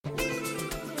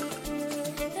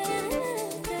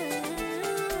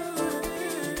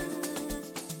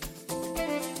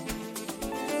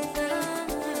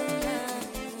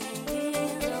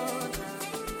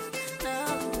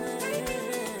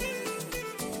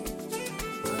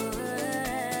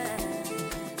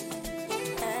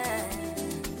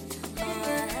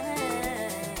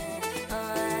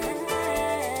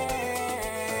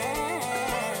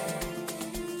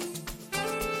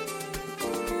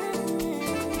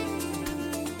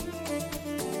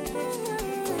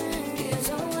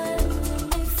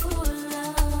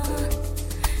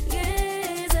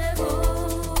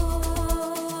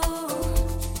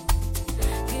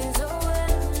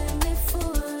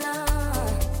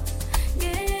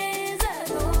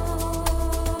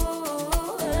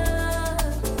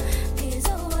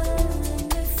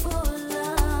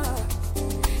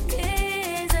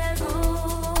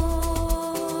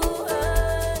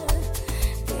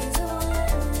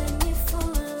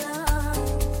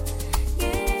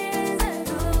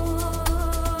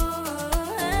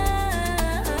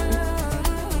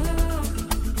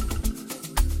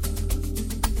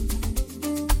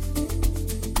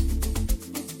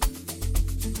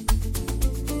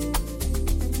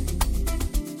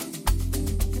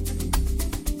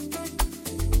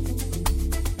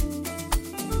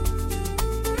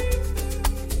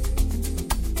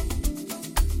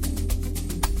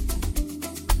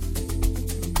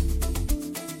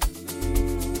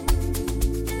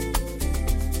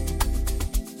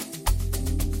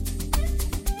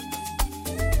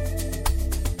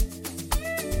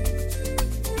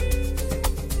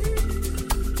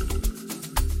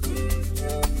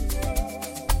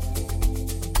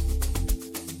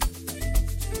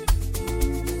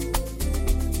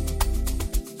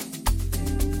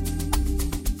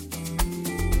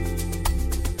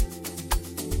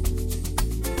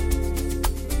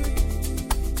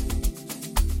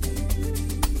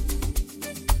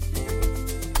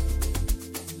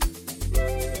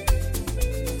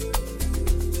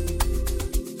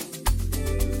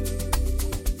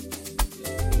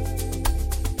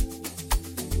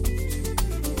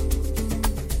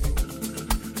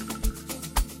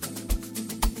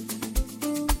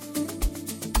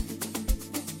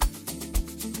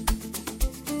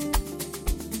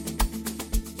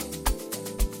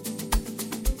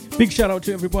Big shout out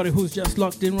to everybody who's just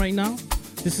locked in right now.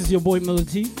 This is your boy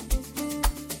Melody.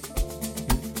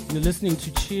 You're listening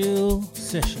to Chill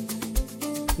Session.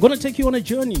 I'm gonna take you on a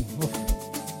journey of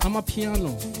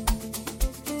Amapiano.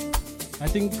 I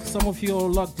think some of you are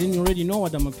locked in, you already know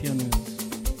what Amapiano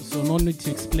is. So no need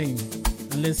to explain.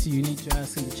 Unless you need to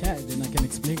ask in the chat, then I can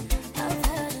explain.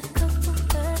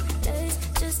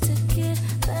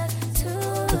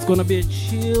 It's gonna be a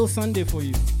chill Sunday for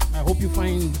you. I hope you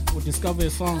find or discover a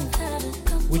song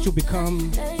which will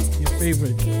become your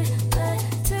favorite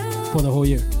for the whole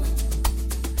year.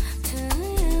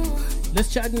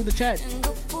 Let's chat in the chat.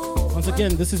 Once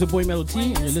again, this is your boy Melody,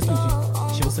 and you're listening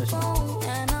to Chill Session.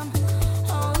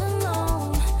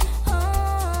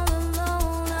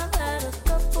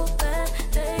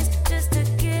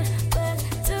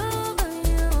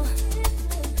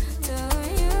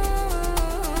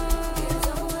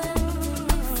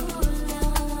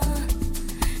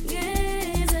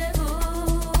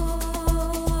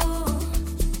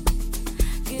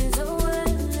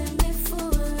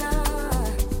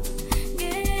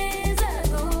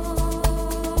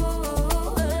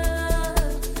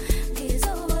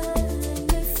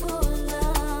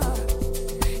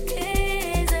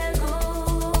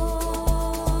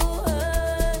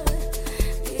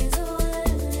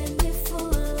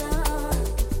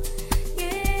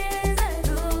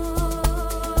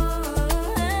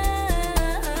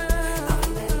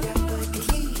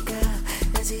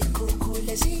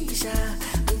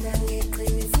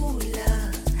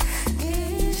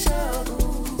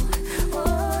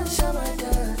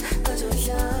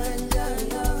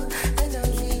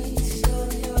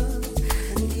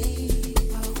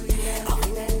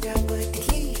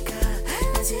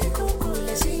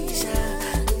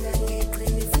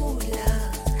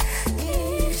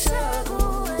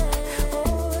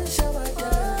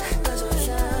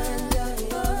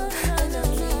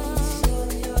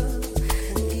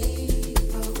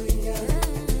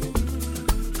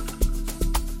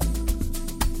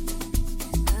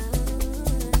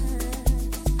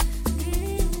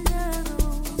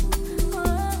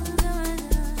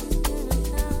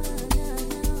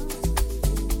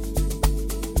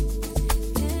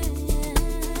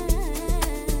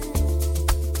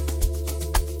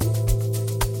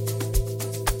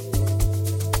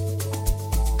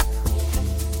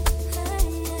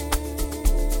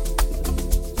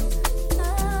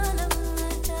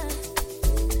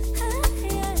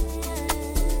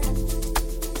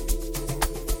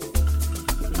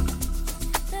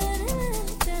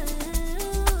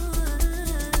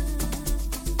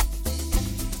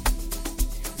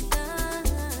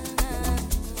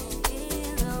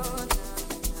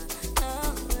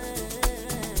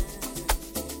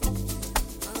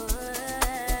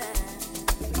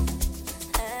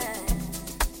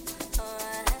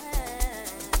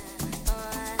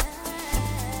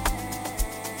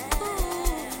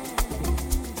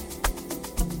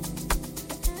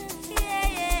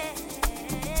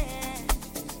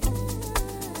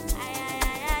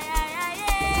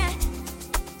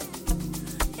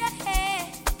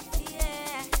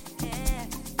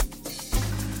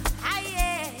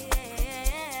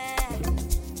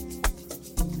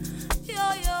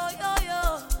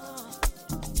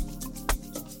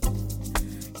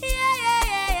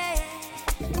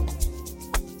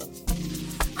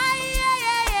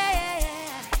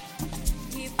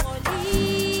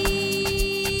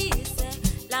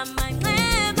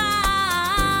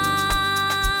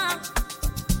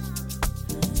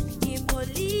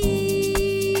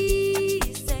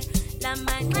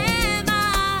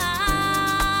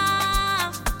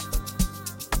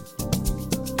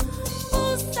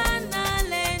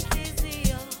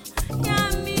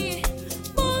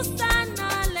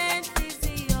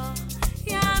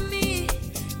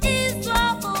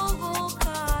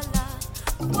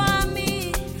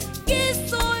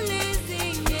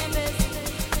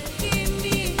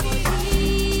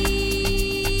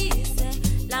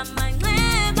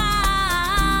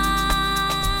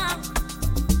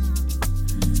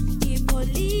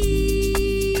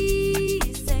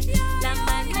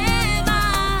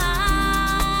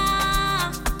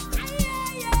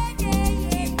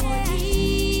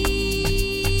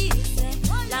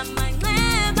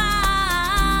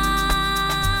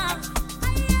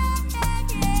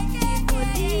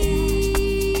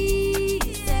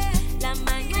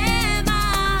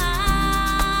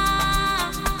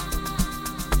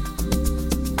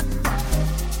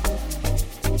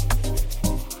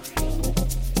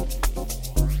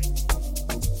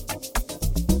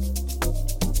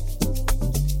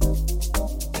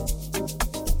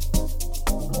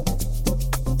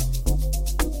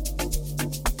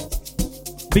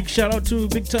 Big shout out to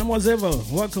Big Time Was Ever.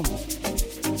 Welcome.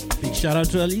 Big shout out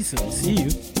to Alisa. See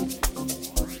you.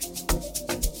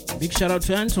 Big shout out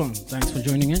to Anton. Thanks for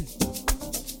joining in.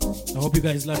 I hope you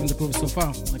guys loving the groove so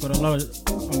far. I got a lot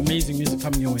of amazing music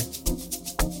coming your way.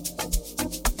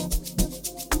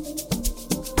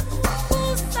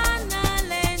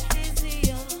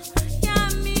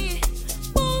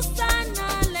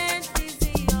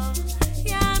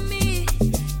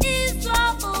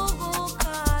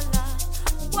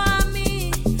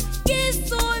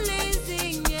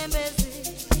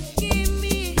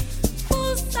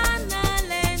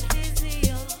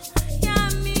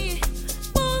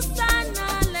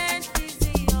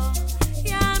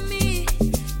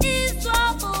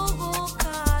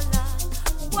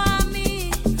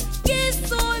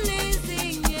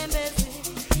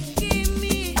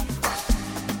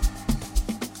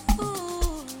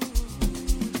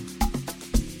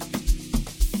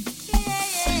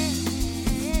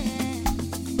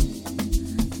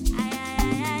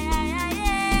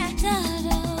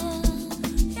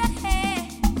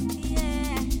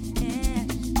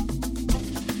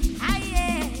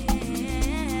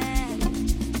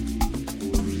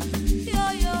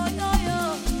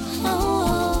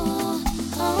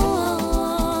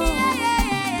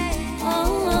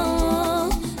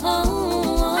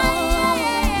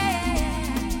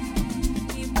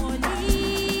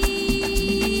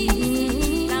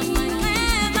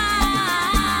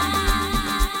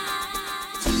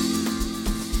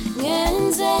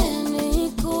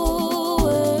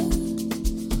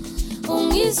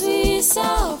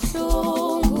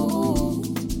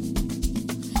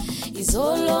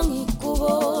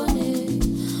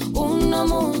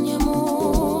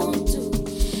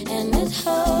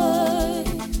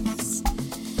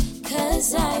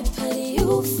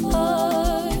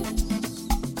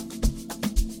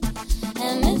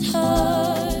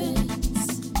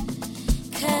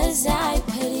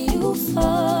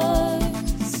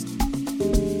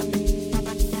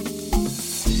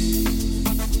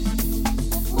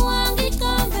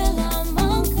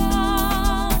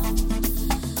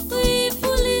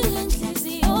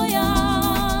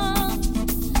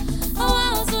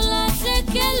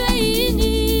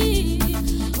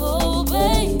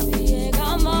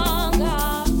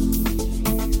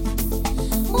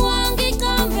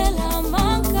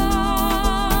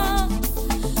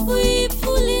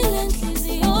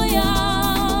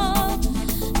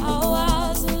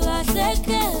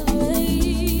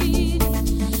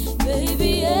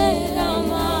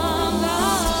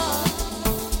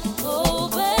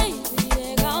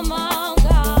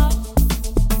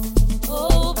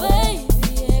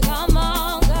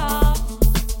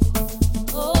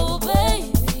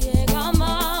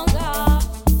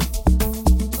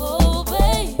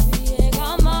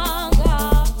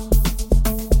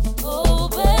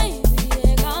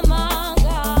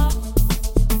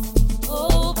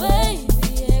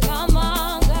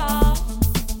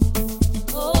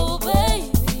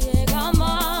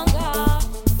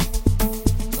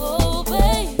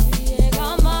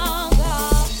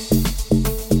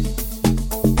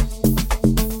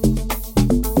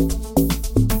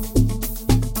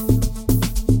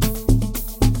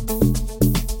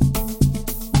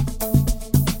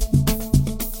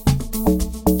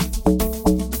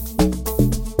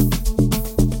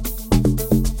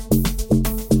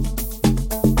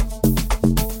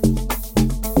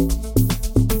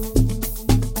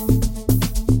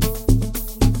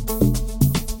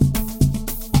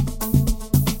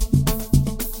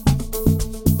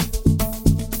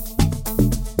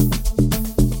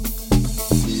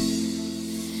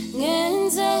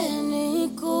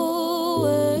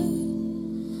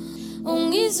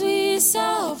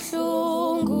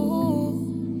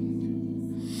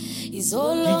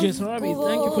 DJ Sarabi,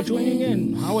 thank you for joining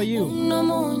in. How are you?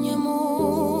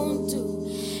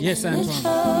 Yes,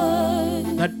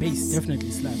 Anton. That bass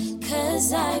definitely slaps.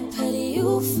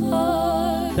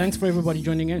 Thanks for everybody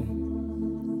joining in.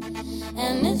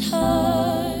 And it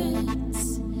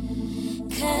hurts,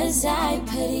 'cause I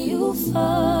put you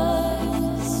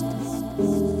first.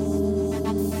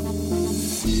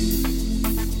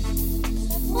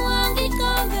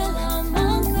 Wangikambela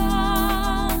manga,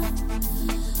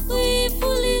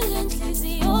 uyipulile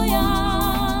inhliziyo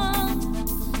yami.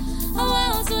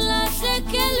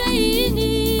 Awazulahlekelwe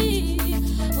yini?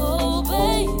 Oh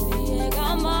baby,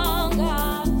 ekamanga.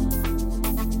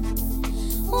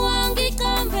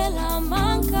 Wangikambela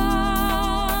manga,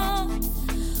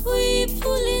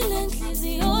 uyipulile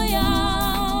inhliziyo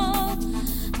yami.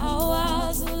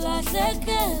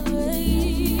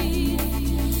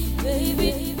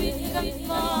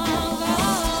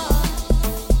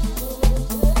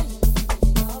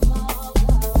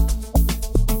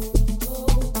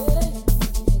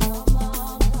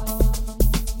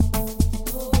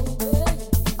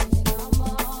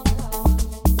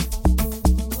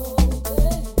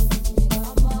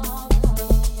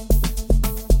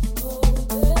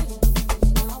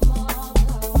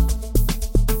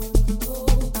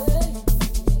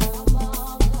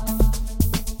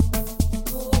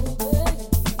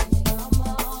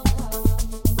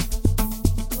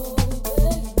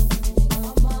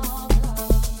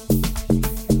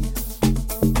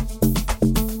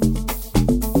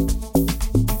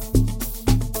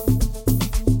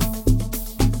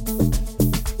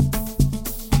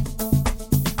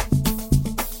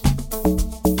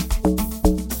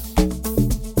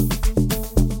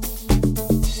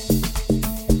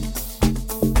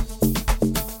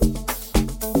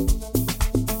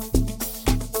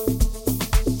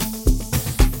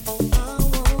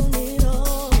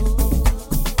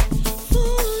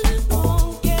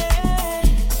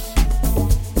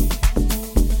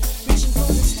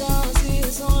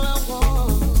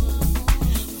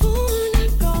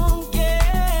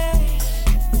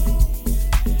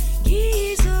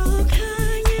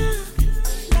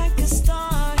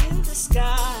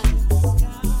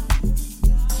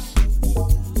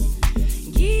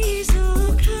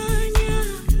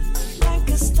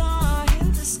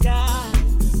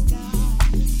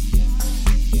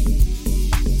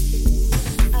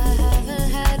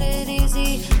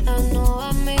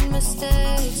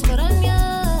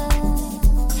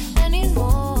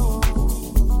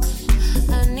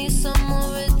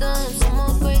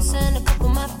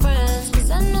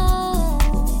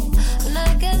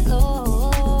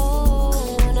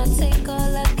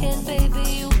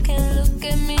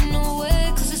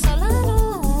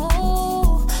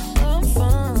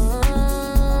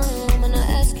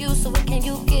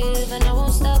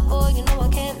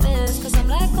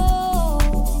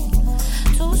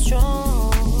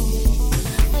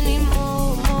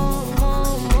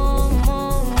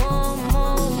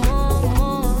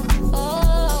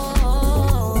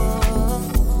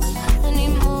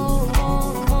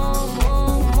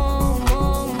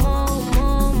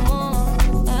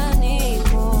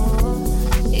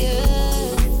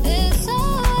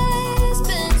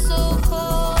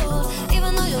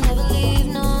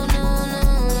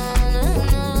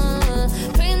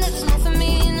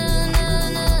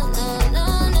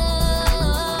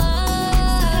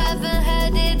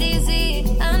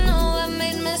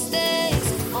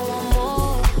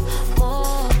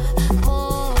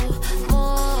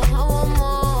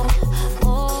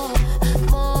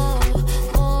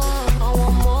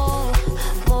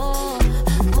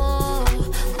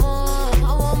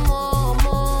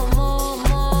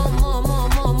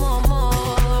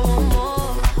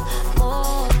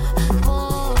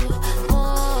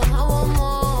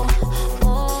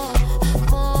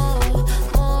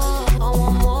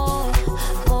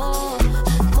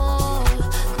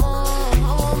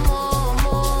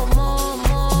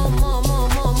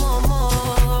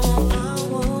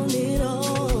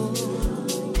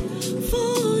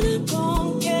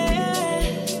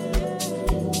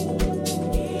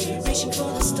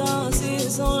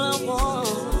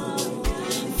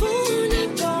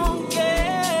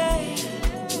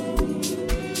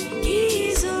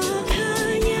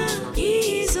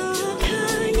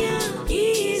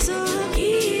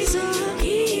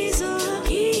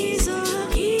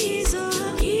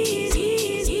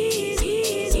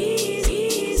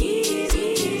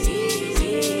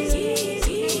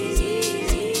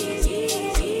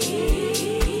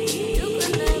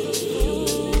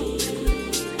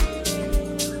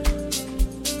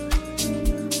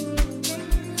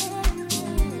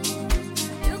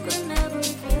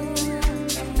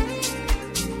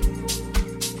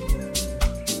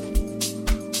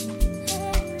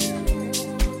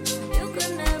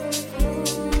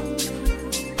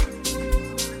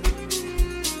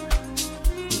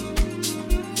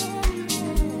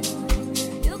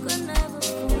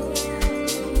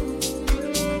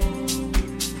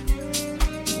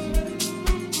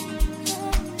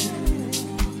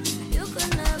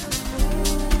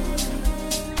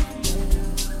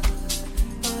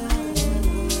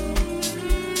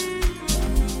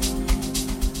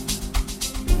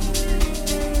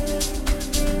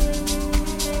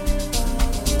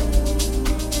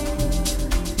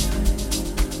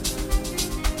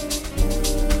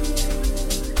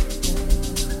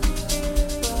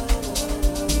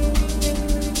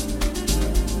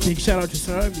 shout out to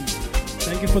Sarabi.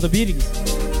 Thank you for the beatings.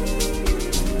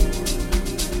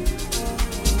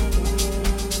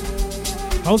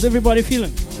 How's everybody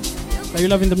feeling? Are you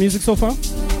loving the music so far?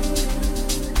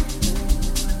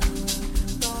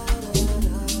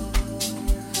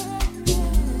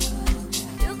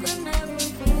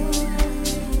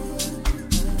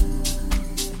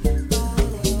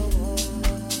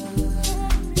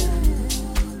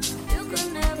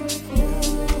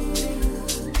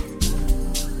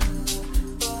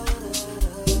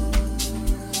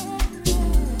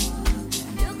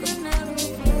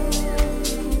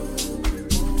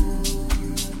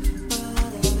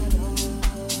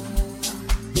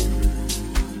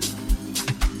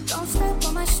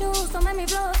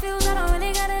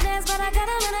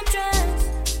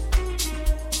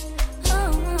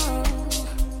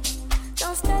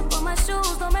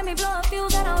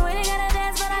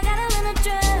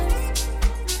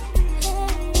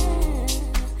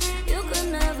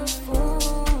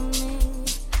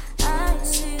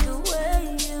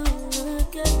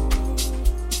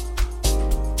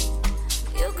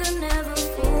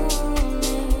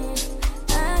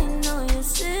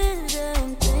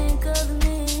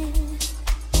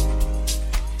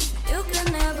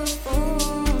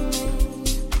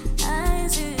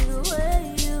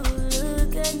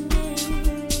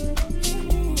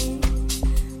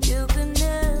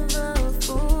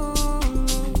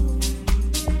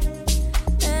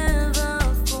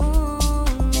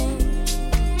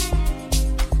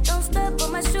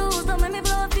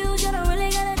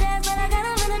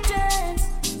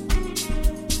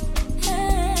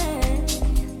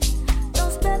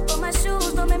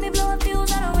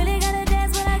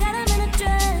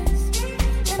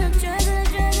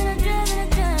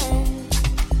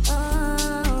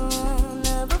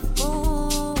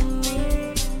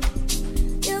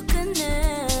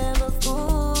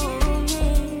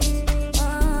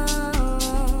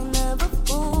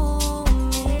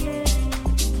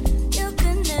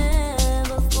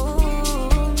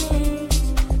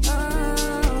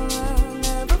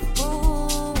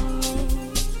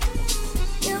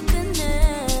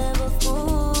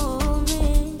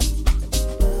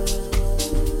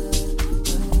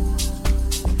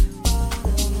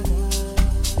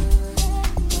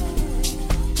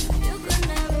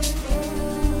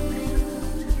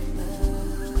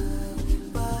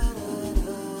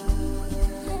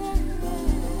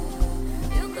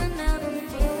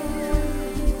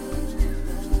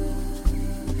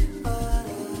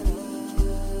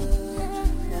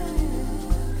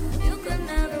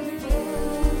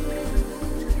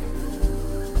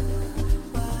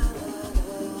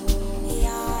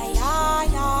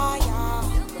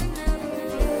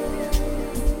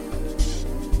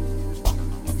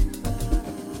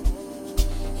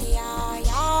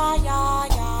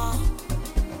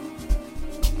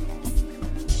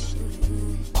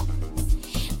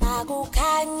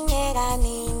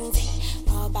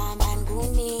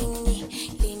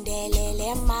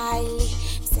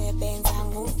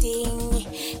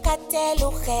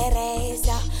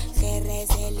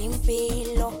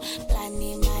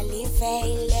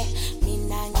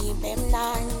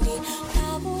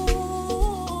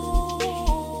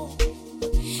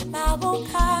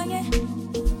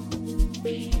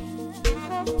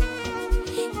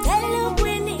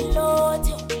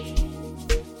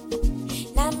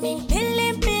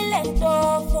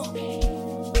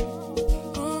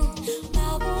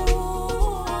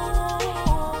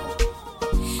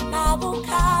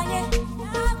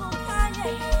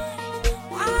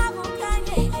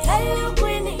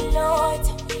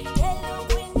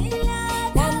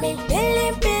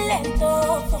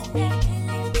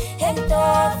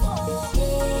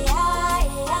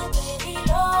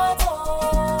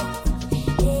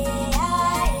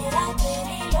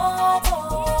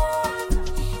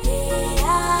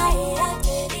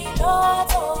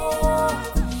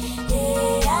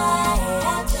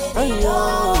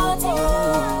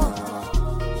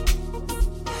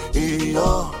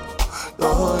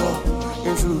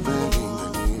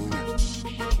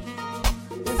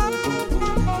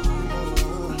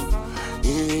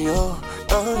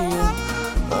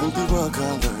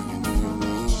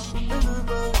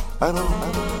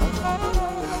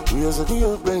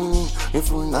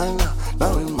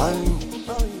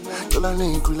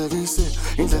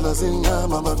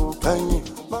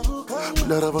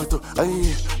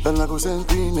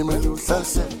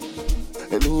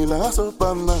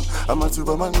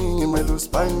 Amathuba maningi mele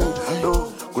uspine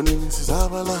lo kunini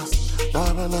sizabalas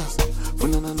dabalas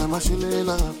funana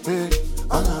namashilela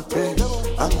angape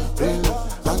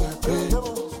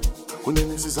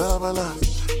kunini sizabalas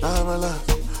dabalas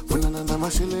funana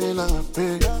namashilela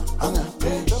ngape,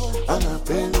 angape,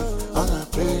 angape,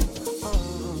 angape.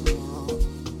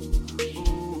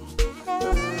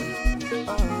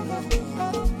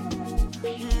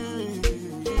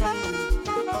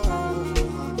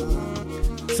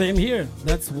 Same here.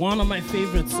 That's one of my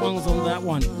favorite songs on that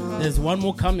one. There's one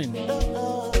more coming.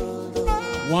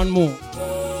 One more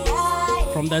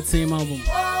from that same album.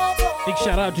 Big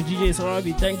shout out to DJ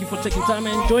Sarabi. Thank you for taking time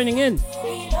and joining in.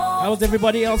 How's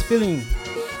everybody else feeling?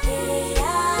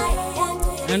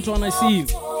 Antoine, I see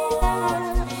you.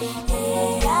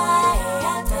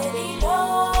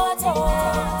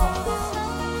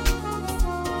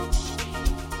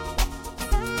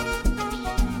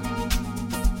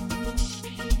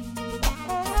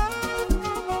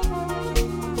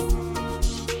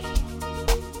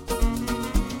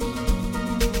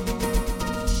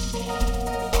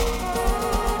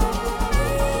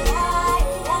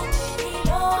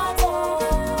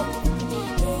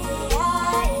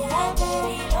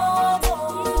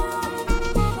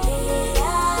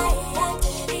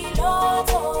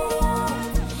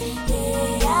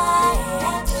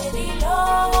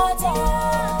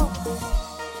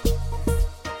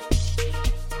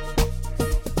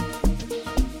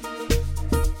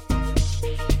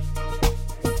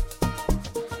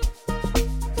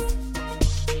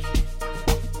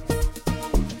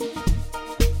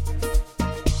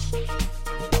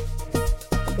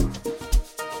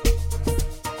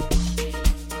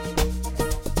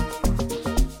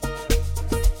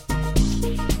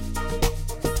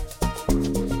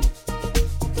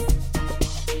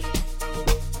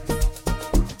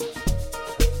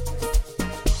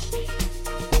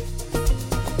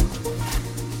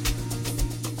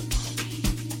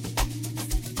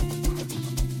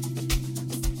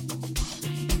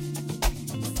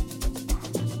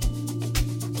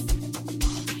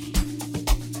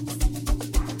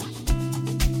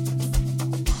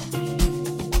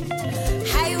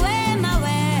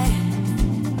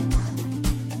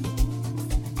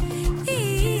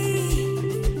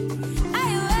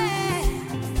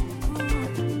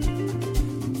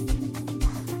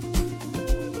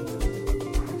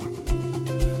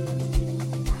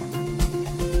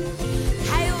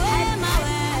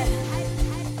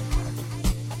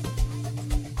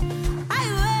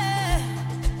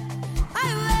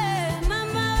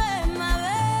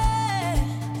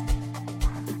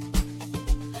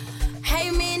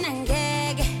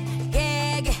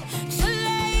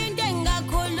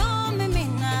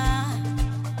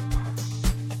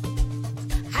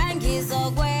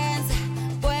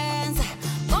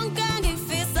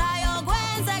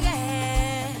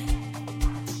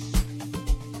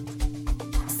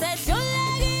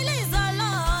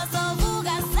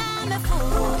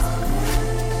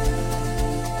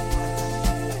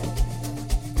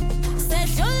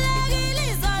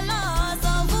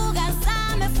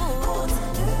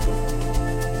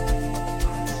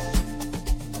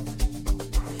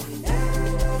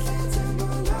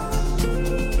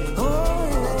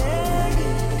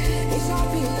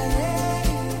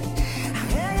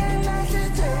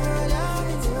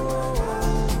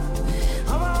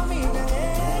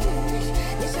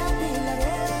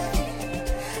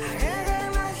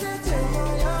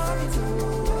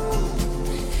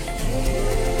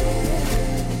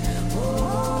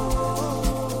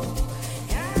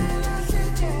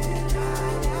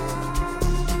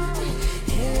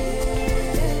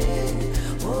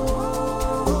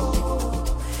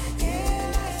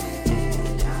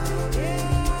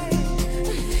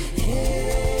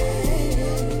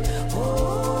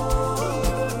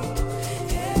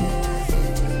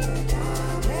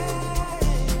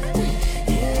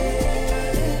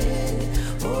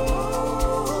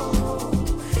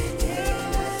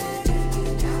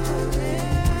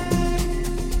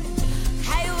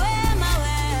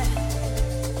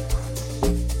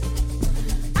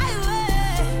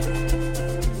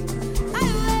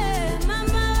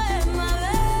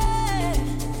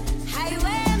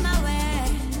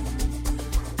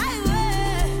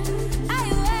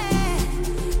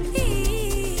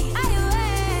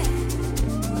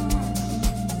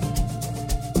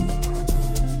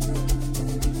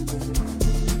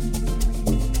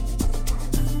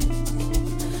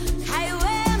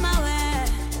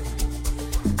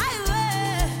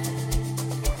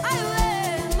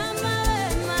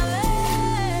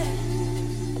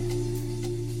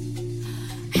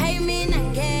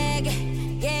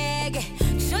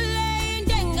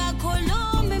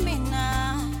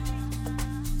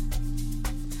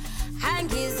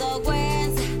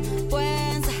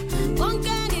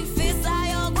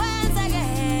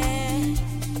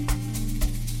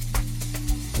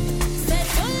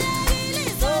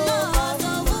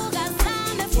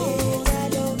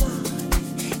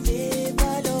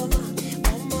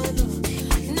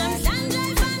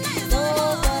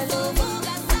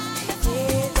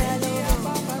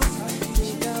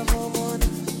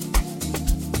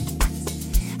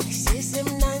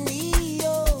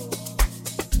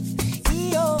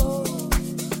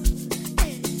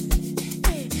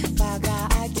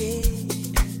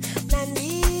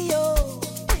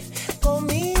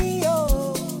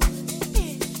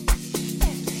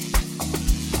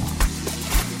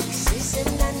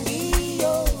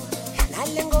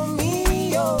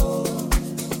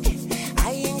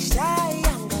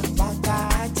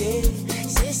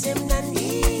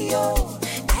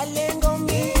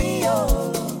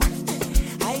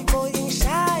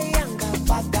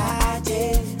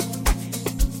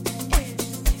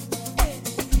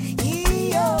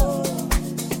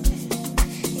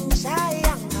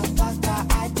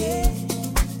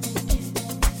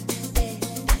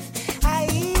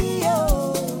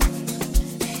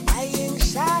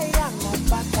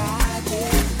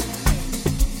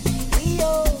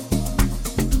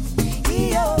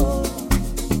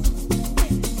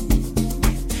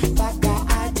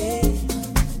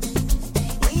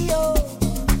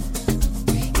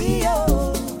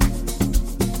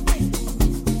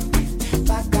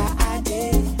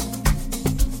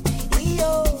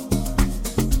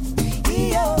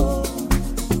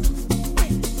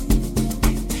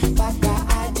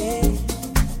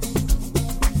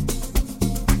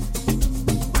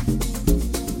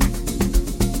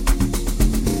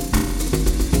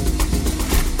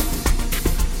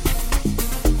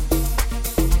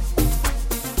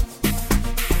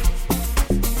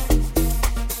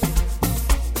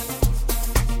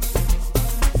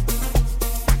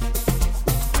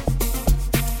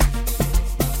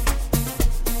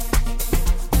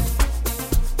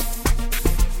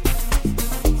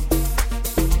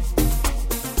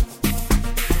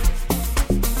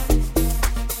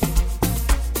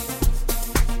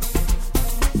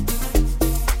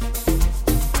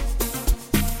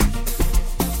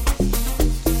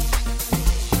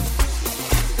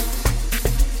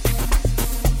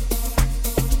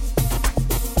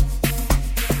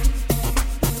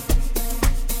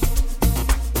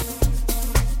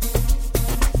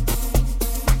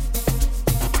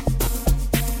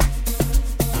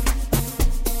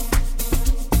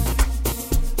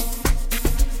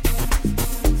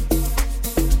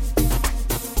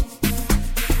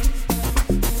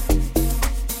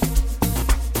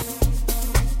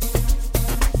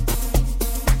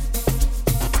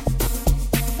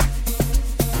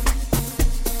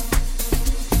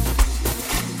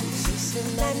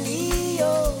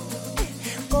 mnandiyo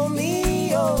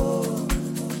komiyo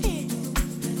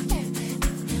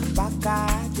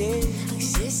bakade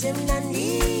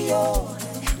sisemnandiyo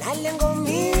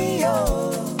nalengomiyo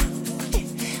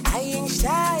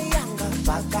ayingishayanga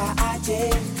bakade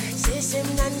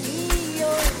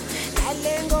sisemnandiyo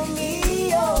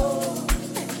nalengomiyo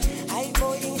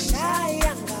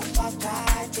ayiboyingishayanga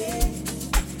bakade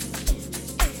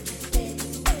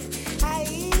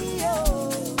ayiyo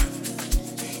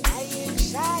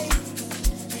ayingishaya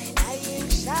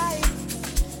ayingishaya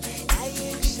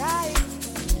ayingishaya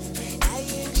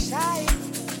ayingishaya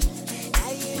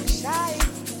ayingishaya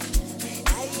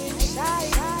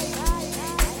ayingishaya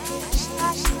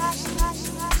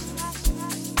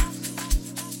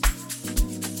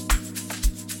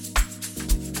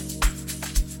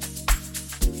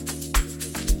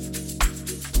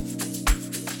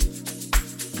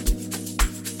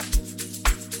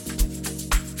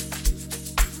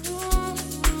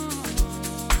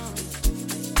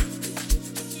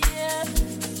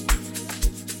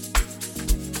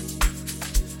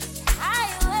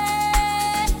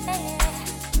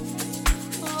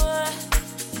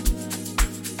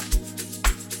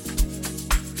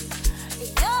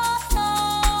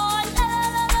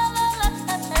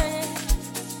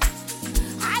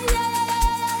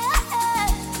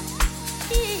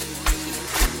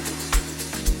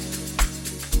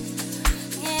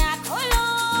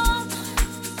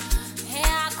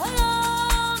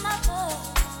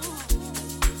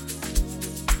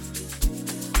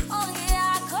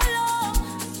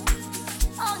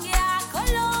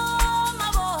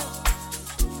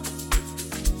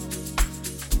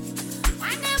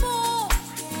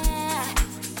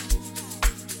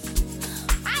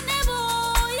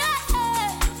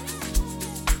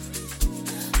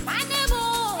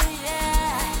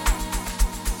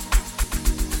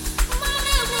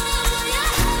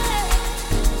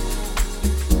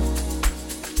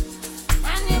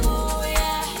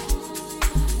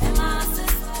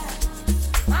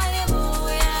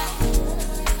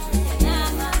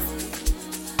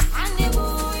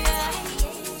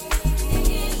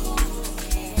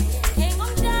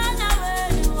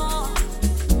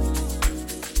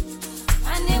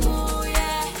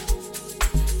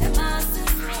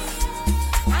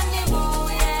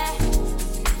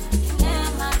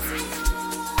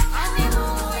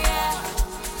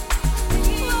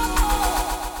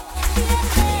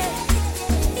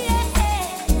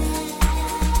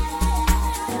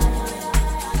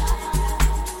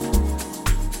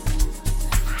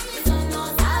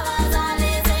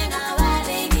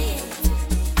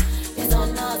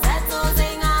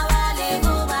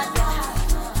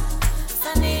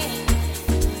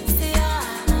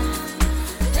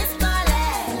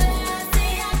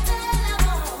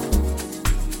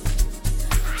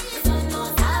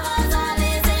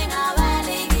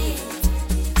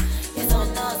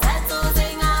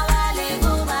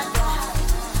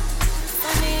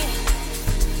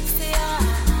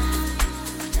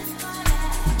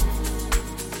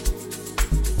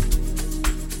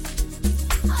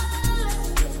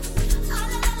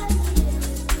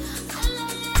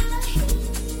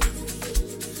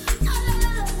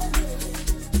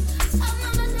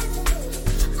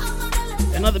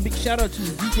Another big shout out to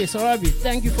DJ Sarabi.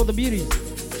 Thank you for the beauties.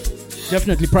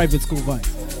 Definitely private school vibe.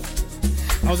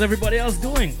 How's everybody else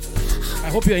doing? I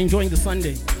hope you're enjoying the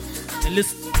Sunday.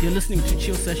 You're listening to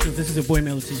Chill Sessions. This is your boy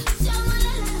Melody.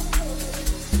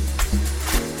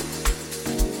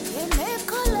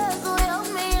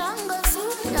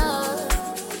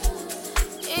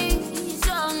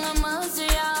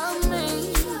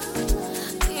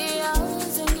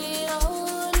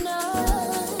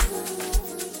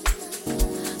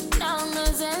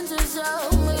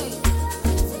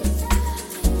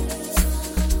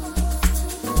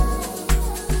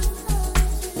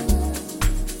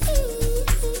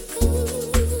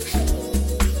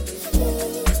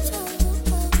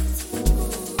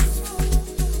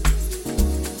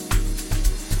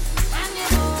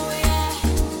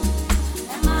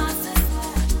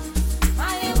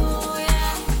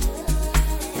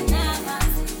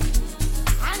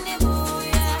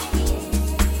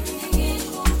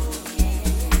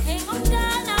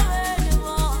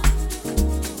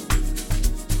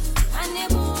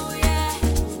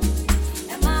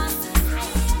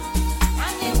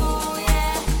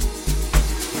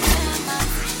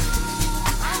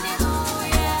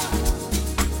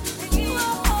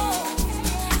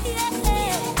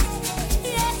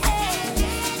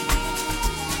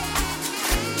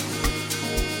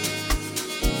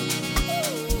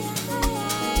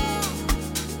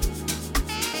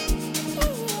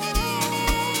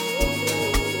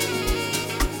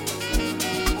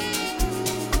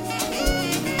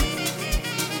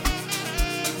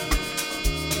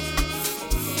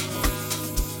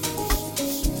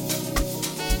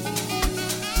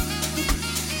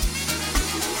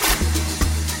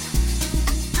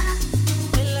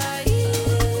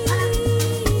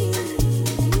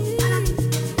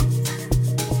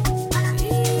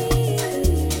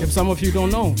 of you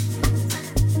don't know,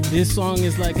 this song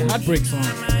is like a heartbreak song.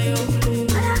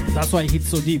 That's why it hits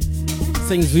so deep.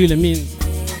 Things really mean.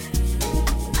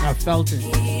 I felt it.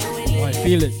 Or I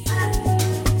feel it.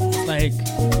 It's like,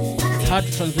 it's hard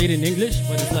to translate in English,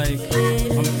 but it's like,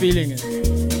 I'm feeling it.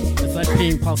 It's like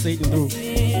pain pulsating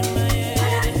through.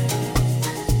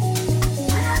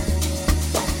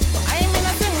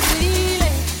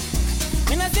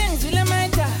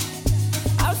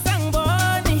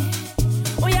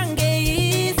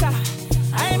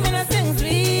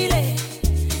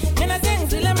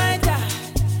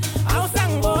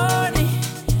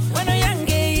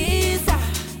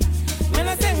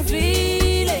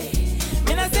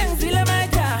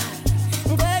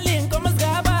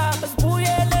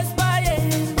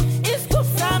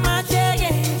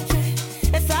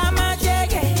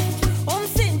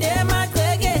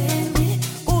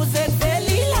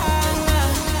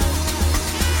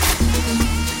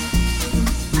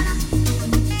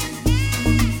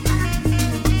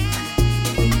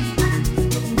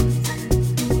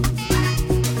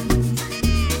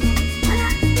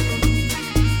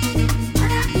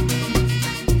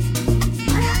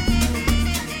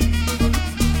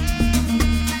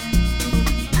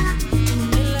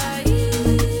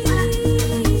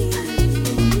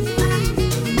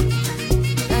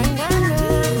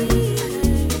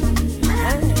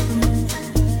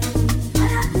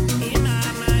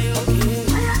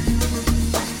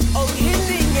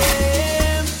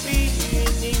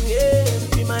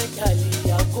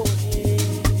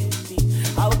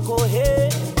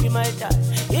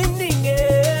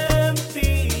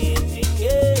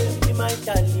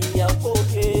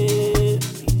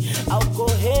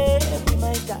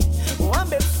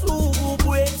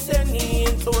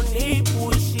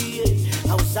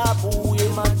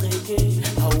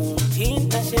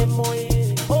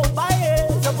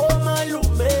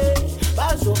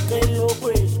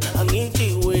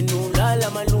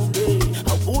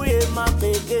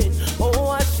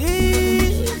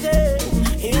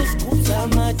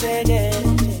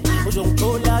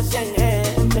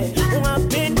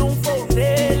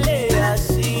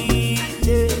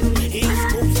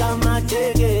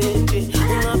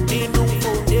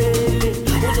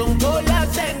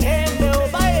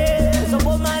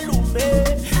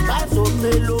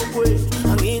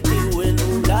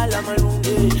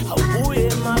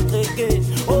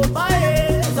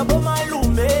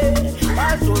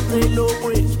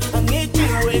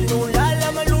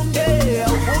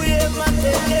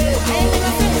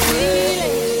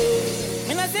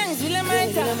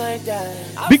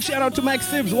 Big shout out to Max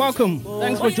Sibbs, welcome.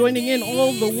 Thanks for joining in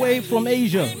all the way from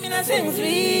Asia.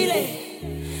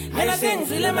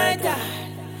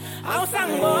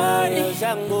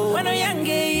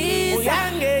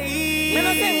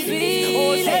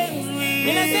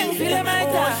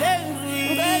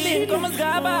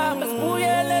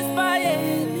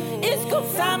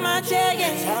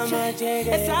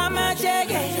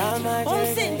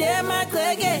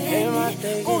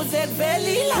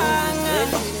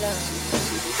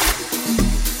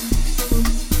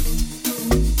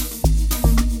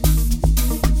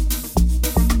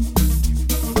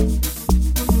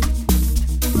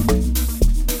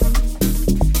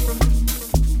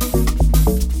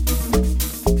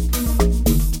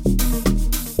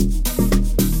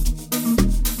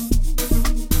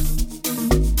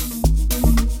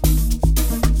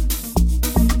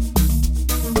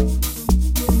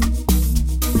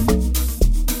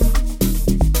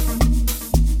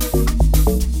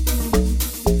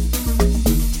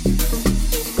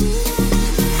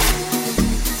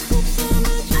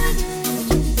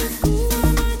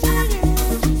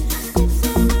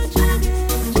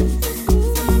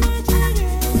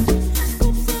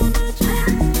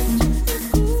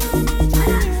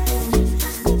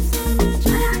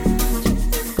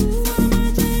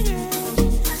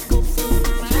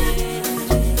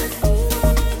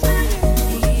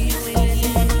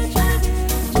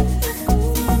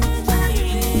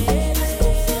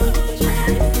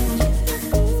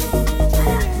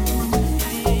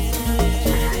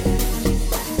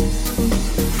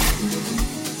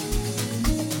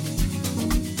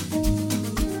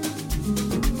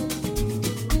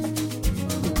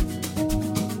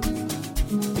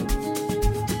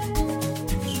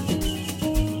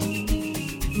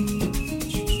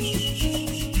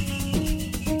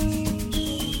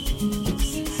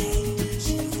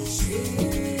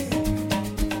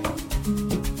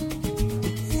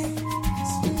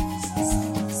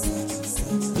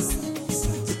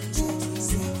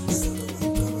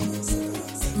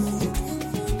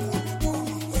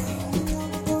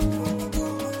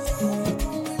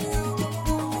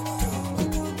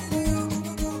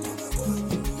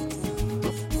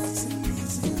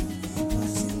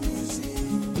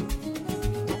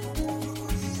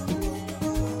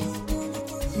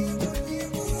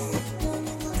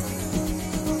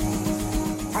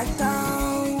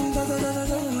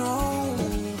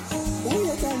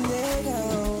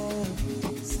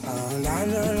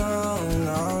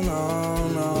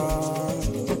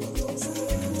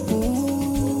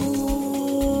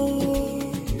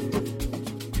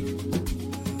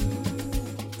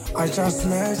 I just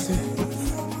met you.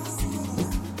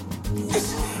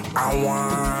 I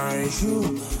want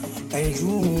you, and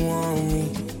you want me.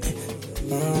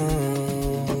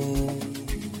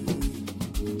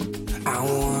 I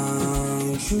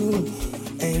want you,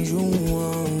 and you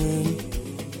want me.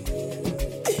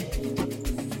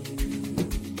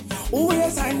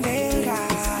 Uyasandeka,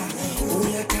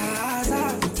 uyakaza,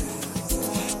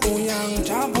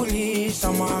 uyangijabulisa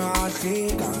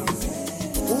mahleka.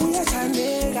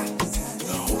 Uyasandeka,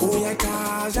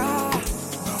 uyakaza,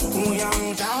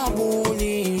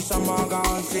 uyangijabulisa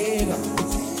mahleka.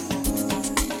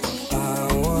 I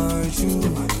want you,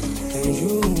 and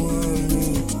you want me.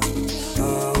 I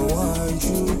want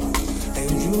you,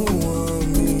 and you want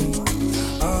me.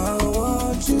 I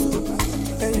want you,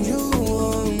 and you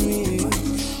want me.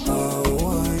 I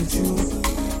want you,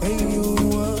 and you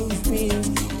want me.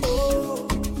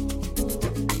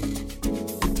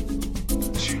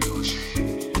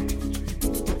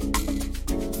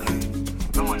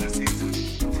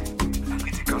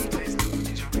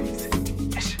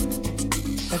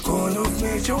 The call of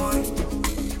nature,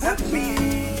 happy.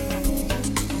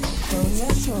 Don't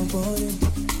let your body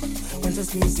want to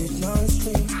squeeze it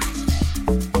non-stop.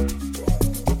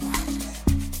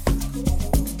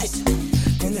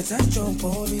 Can I touch your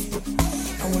body?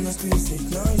 I wanna squeeze it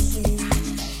non-stop.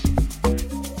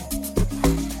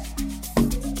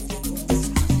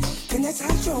 Can I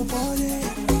touch your body?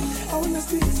 I wanna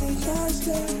squeeze it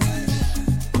non-stop.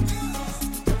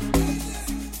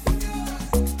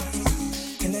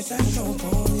 Can I touch your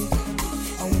body?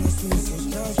 I wanna squeeze it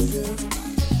non-stop.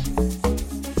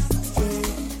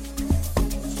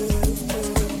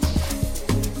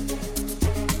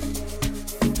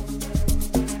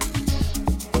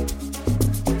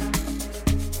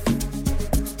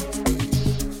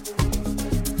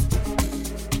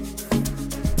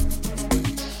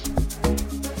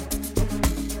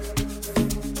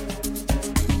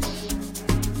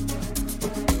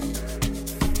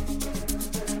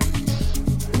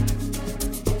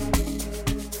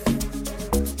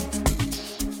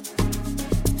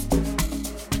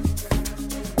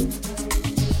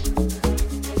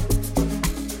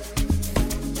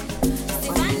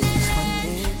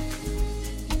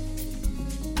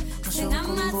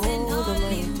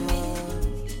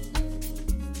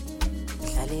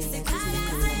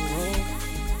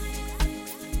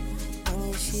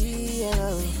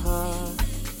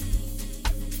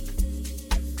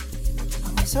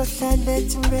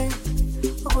 Let me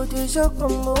go to your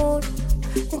mood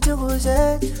into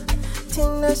that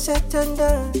Tina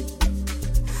Satanda.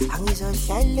 I'm so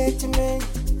let me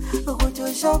go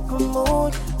to your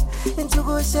mood into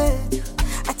that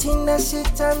Tina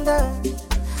Satanda.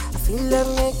 I feel like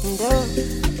making love.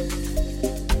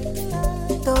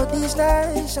 Though these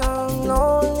nights I'm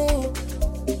lonely,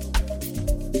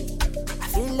 I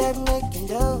feel like making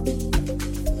love.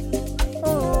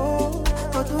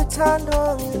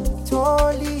 Tando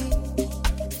toli,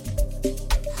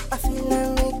 I feel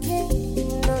like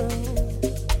making love.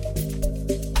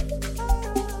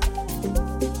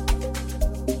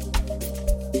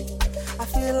 I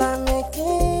feel like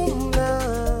making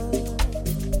love.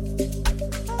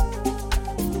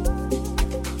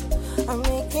 I'm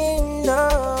making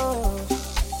love.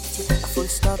 A full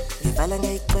stop, the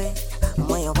balance way.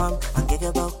 My mom, I'm getting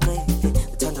about great.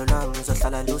 Tando lam, so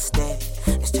shala loose day.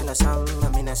 Sam,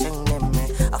 I'm in a sing name.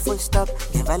 A full stop,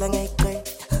 the valang great.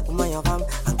 My arm,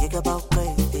 I'm gig about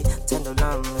great. Tendo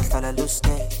lamb, if I lose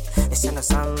day. It's in a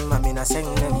sam, I'm in a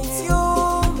sing name.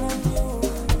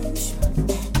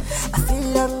 I feel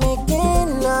like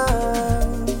making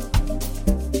love.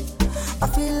 I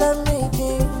feel like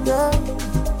making love.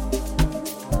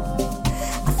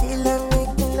 I feel like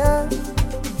making love.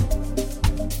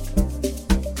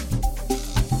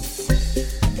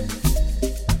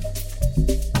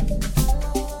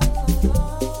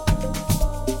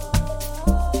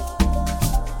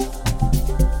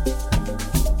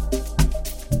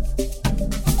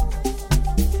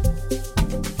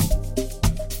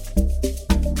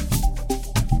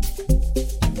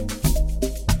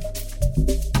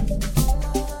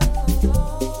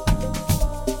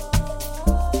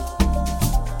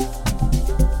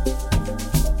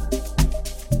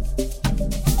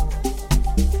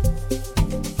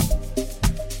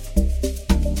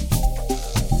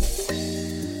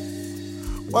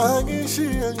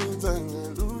 Wangishiya ngizange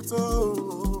lutho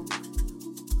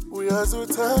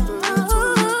uyazothanda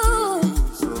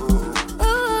lutho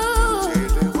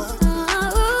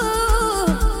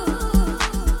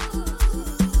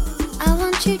I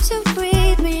want you to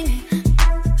breathe me.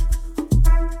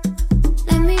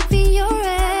 Let me be your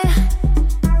air.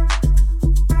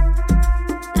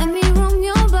 Let me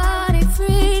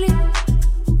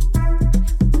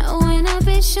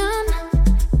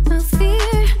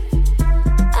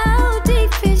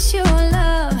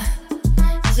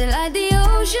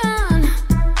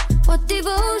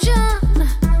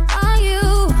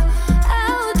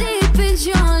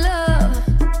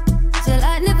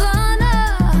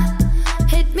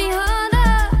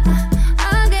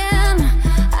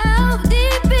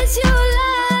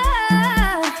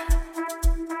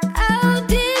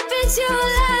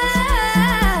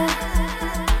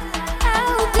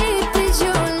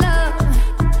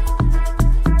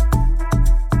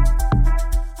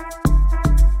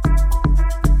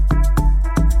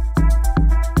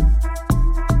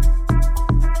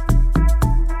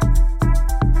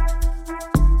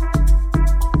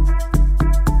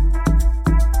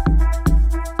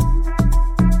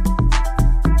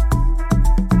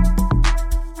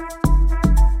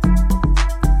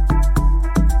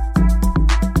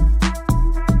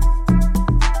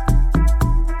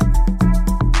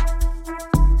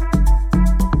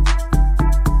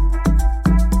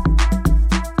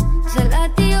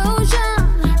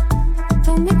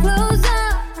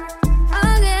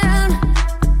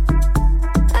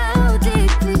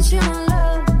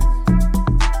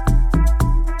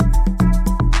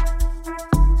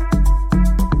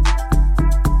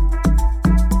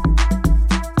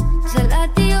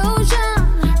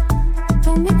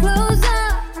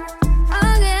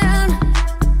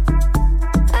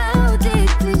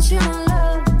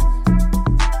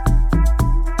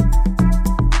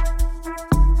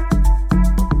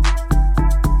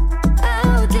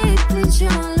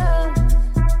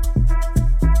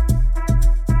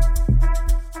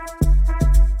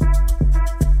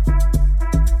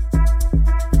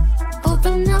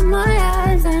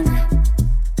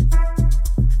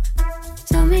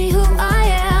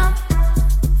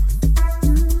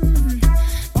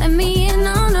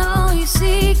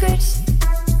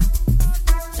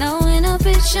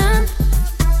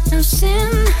to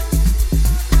sin.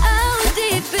 How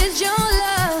deep is your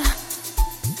love?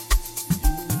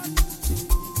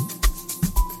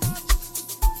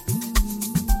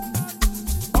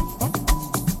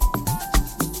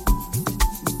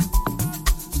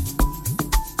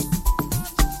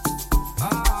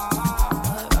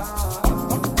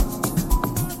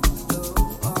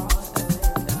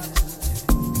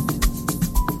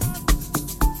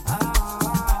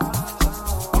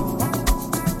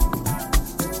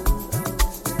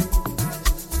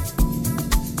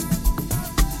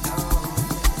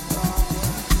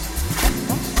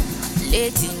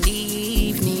 Late in the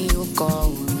evening, you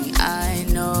call me. I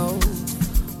know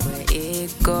where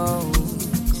it goes.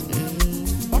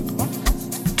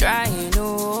 Trying to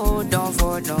hold on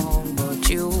for long, but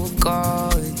you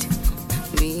got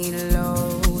me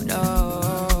low.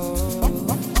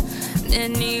 Oh.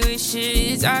 Many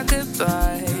wishes I could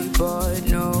buy, but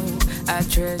no, I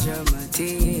treasure my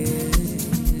tears.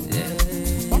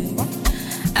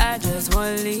 I just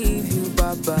wanna leave you,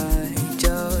 bye-bye.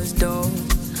 Just don't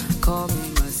call me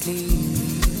my sleep.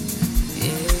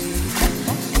 Yeah.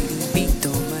 Lady beat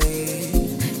on my head,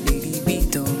 lady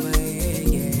beat on my head,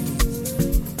 yeah.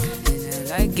 And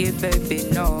I like it, baby,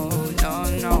 no, no,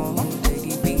 no.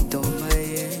 Lady beat on my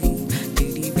head,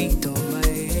 lady beat on my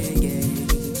head, yeah.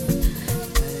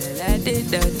 La da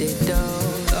da da da.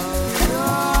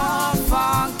 Oh,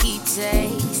 funky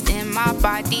taste in my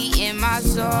body, in my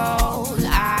soul.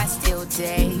 I still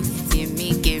taste.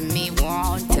 Give me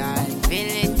one time.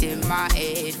 Feel it in my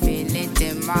head, feel it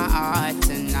in my heart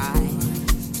tonight.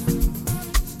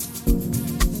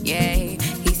 Yeah,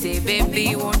 he said,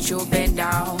 baby, won't you bend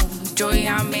down? Joy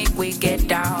and make we get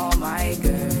down, my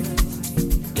girl.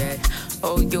 Yeah,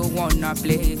 oh, you wanna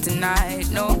play tonight?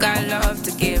 No got love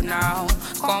to give now.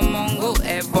 Come on, go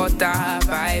and butter,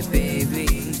 bye, baby.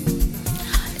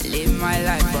 Live my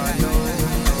life alone.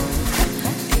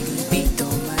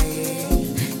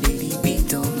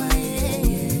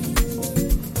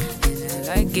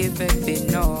 Give baby,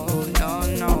 no, no,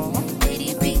 no.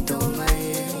 Lady beat on my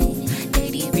head,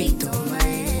 lady beat on my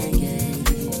head, yeah.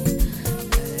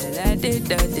 La da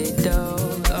da da da.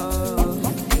 Oh.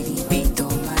 Lady beat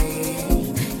on my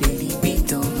head, lady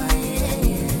beat on my head,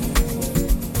 yeah.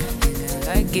 And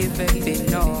I like it, baby,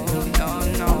 no, no,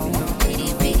 no. Lady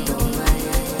beat on my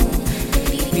head,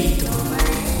 lady beat on my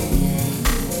head,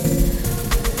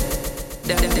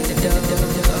 da da da da da.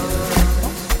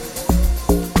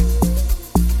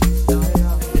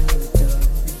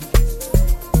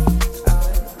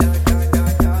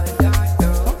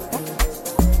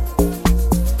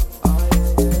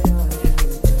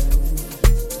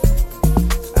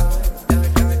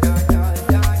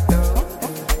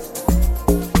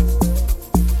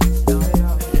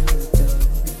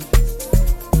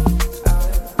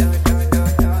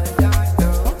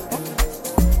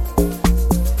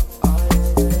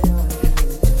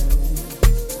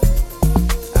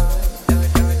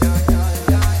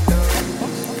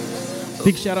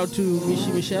 Big shout out to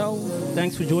Michi Michelle.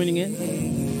 Thanks for joining in.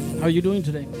 How are you doing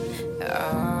today?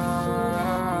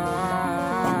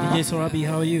 DJ Sorabi,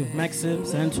 how are you?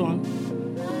 Maxims, Antoine,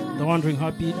 The Wandering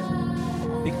Heartbeat,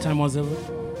 Big Time Was Ever.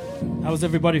 How's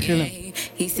everybody feeling?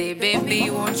 He said, baby,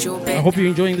 won't you I hope you're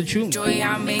enjoying the tune. Joy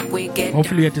I make we get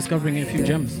Hopefully you're discovering a few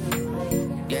gems.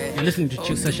 Yeah. You're listening to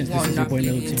Chill Sessions. This is your boy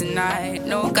Melody. Tonight,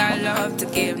 no got love to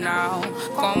give now.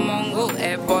 Come on, go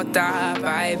and butter,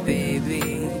 bye,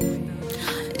 baby.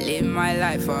 Live my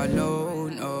life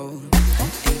alone, oh.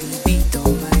 Lady beat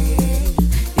on my head,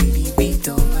 lady beat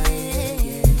on my head,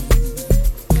 yeah.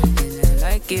 And I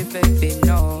like it, baby,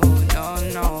 no, no,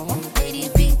 no. Lady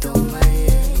beat on my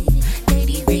head,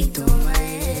 lady beat on my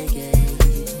head, yeah.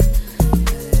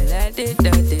 La da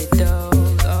da da da.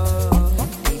 Oh.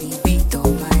 Lady beat on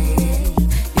my head,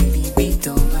 lady beat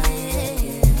on my head,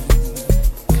 yeah.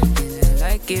 And I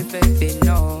like it, baby,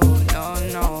 no, no,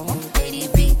 no. Lady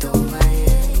beat on my head.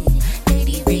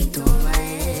 Beat on my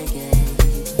head, yeah.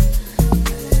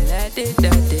 La da da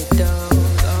da da.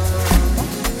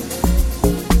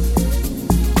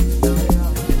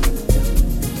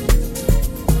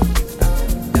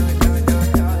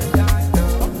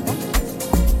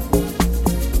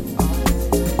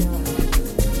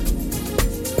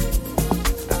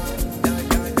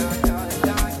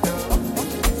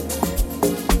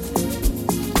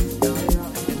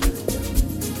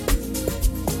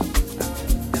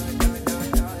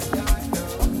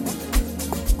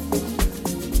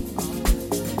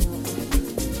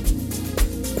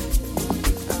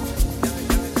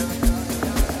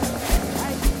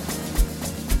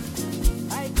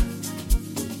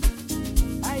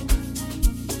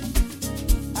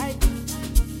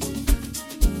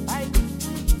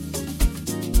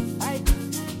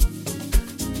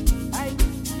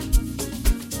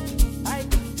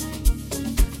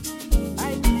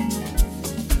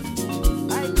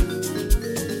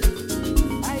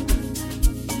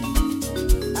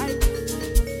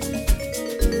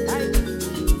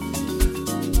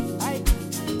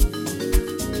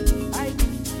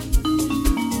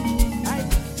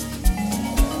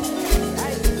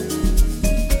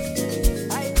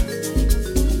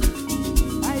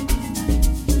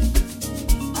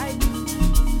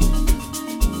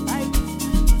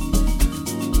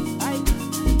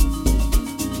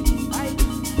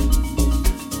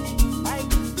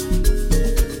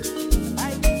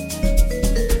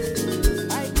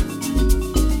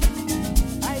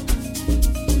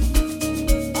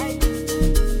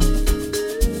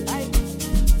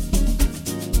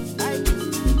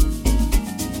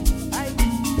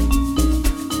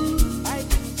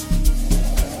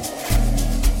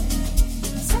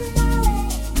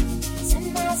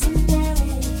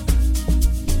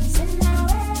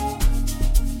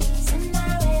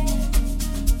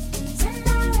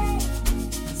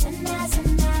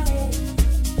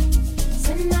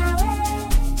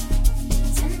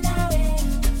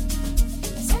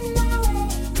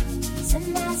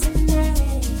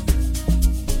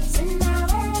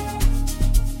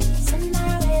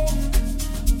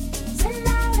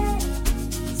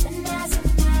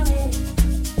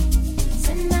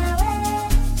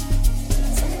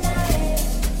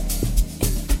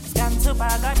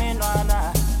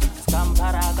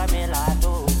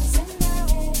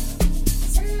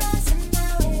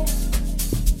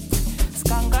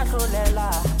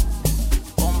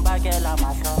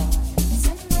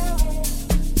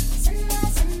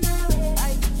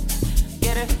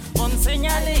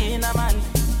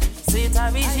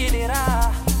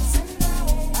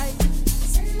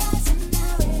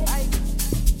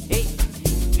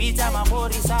 Ita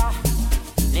mapurisa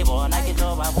le bona ke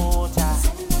tlo ba botsa.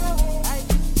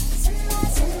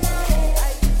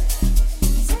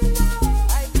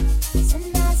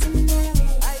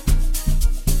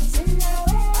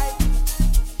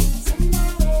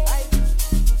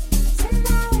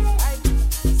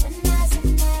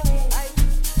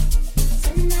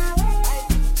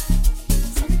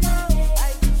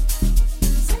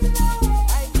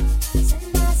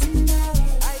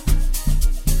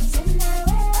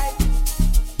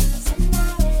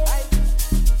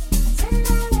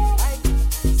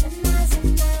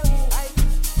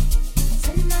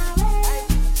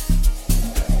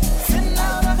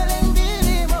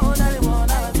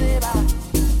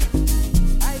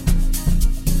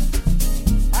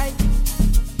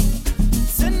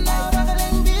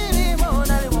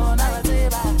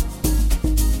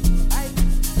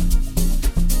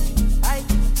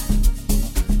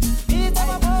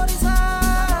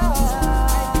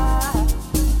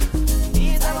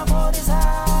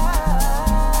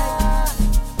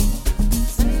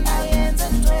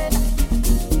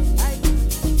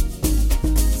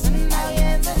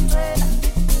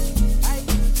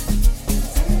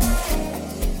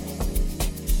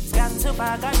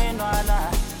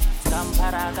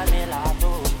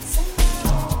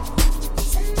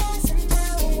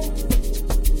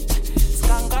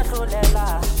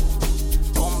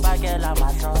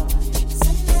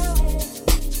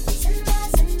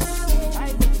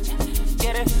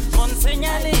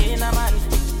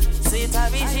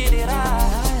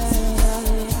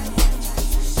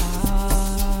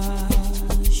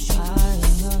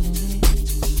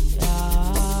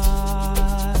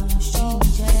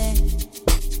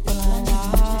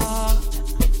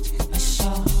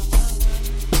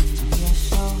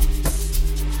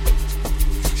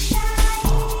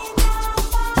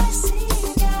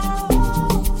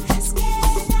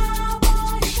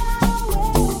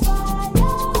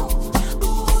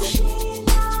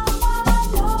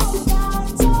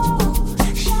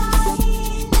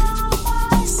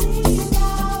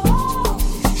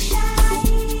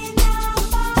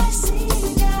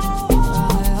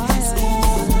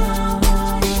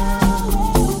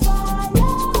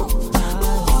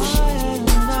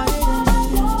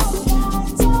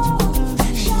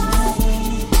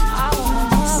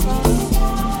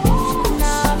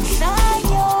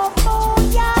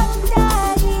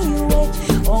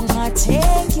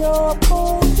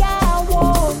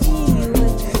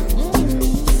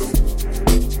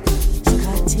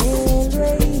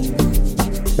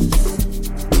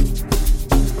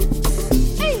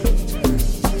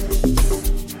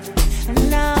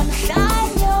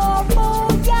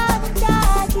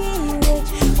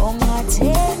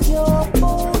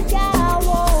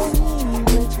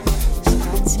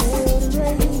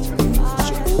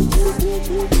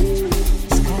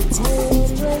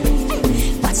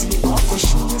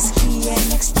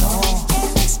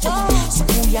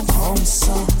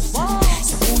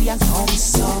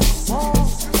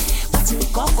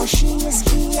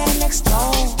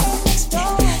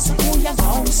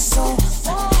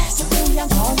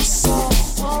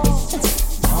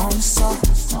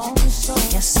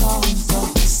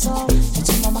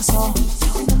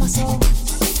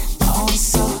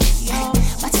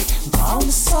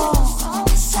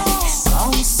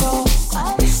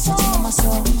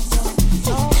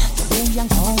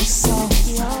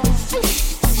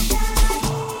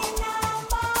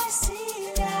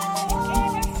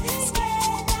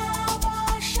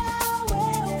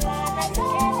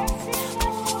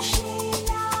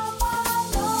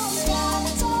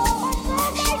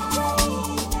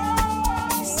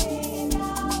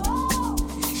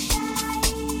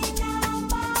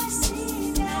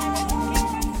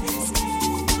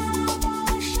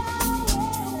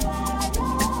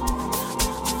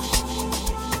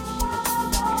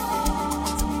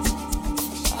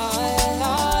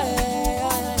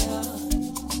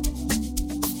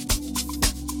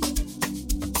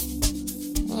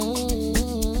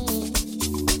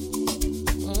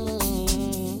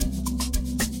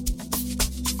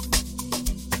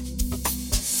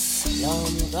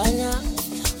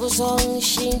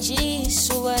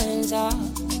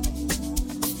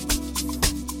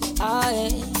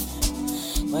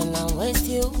 When I'm with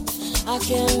you, I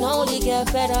can only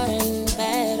get better and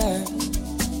better.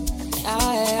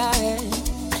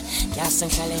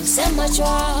 Yasenhlale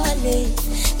ngisemajwali,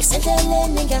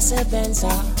 ngisendleleni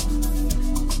ngiyasebenza.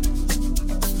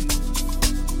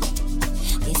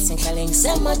 Ngisenhlale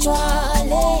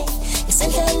ngisemajwali,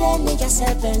 ngisendleleni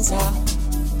ngiyasebenza.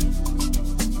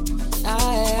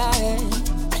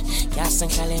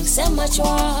 Yasenhlale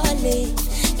ngisemajwali,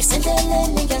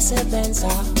 ngisendleleni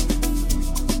ngiyasebenza.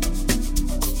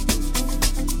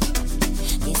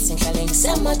 Yasenhlale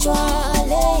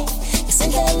ngisemajwale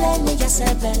Ngisendleleni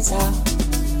ngiyasebenza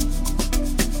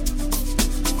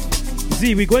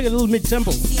Z, we're going a little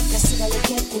mid-tempo.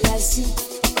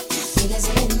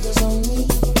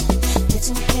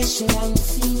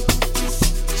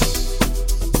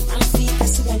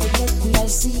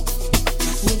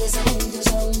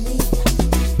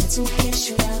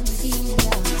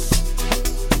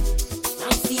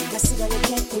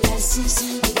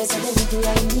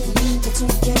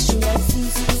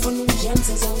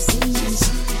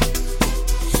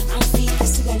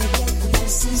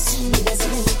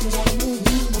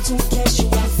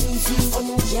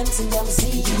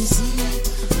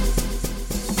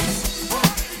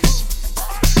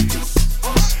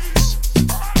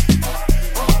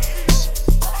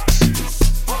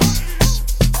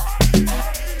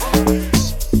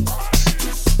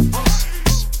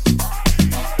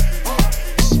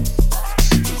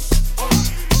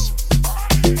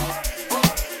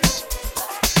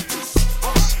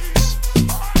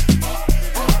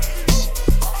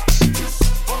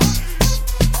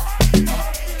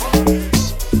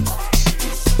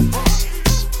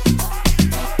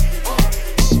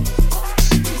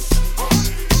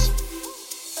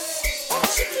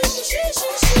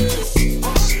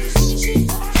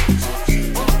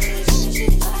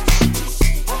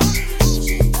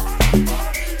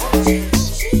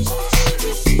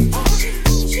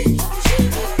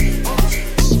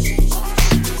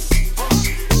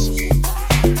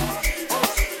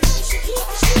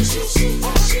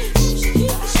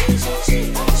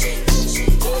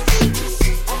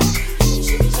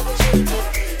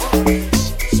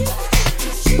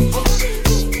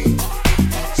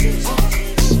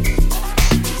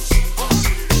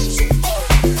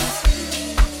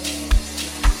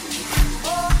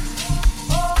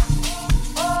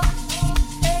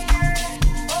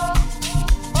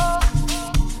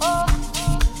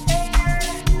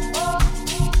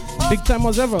 Big time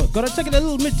as ever. Gotta take it a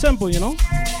little mid-tempo, you know?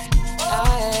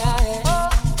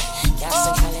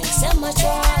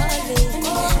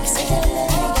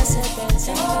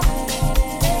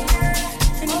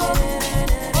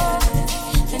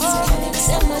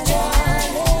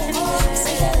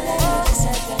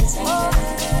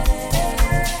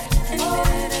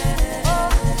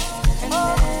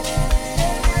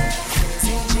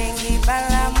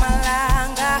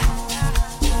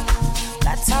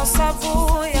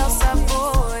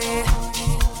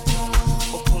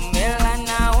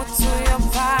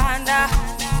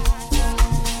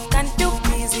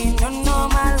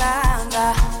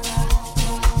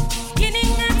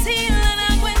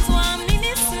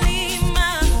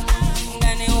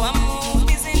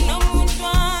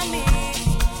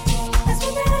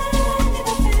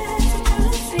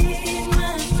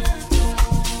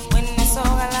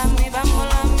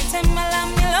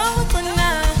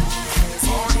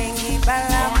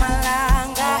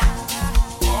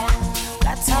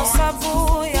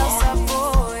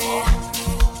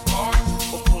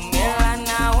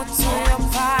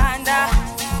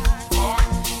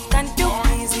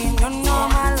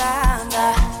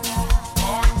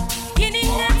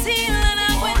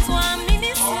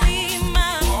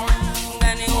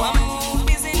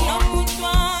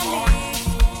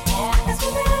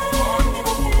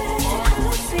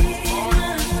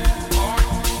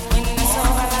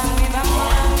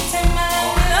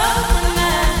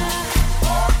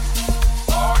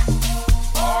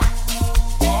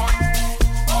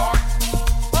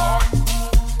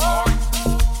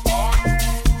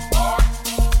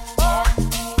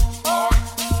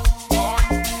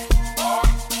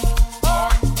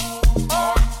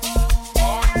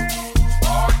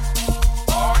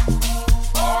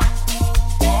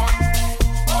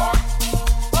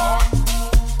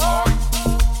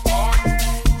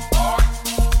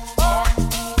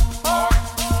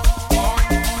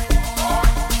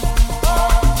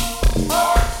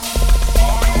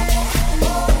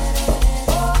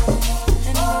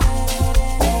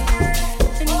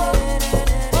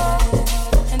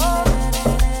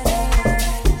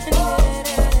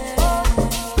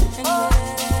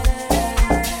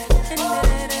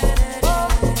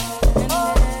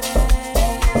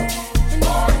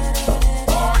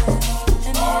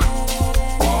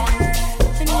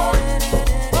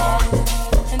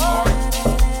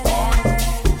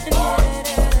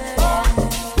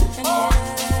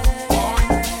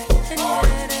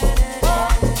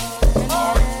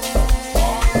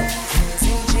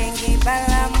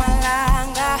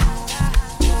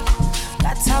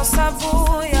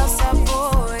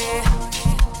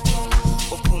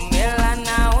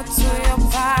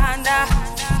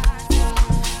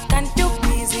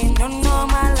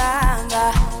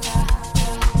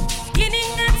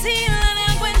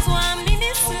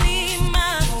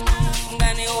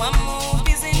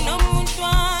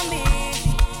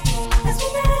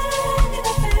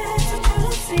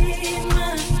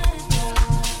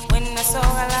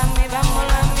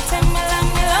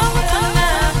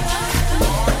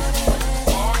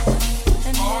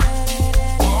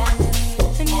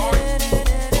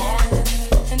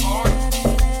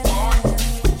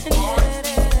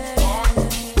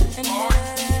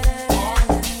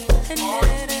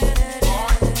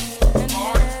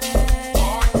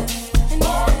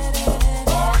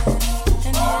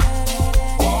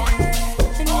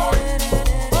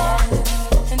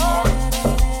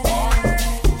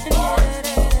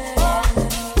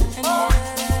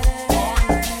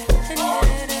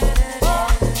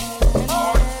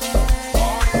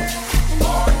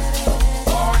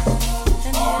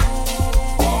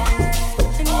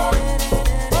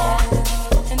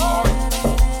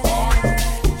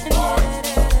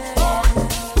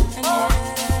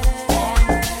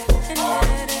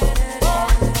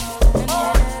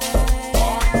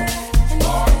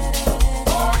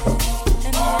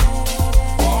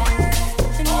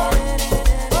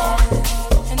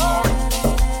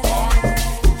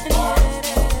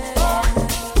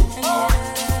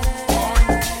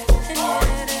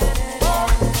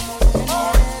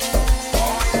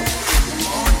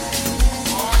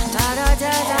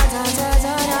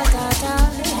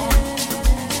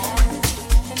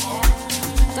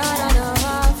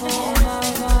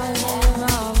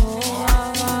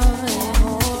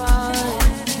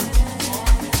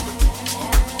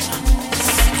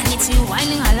 Angithi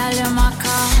whining halale maka.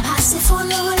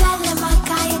 Asifuna ulale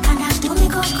makhaya kana dumi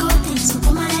kokoti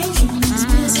sukuma endlini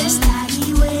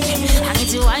sesestariwe.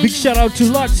 Angithi whining. Big shout out to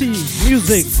Lottie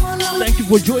Music. Thank you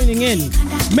for joining in.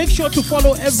 Make sure to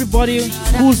follow everybody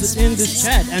who's in this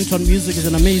chat. Anton Music is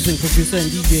an amazing producer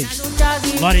and DJ.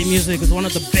 Lottie Music is one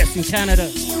of the best in Canada.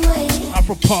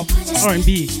 Afro pop,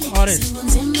 R&B artist.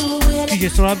 DJ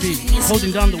Sarabi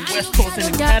holding down the West Coast and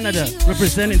in Canada,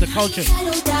 representing the culture.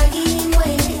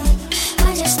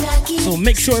 So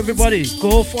make sure everybody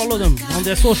go follow them on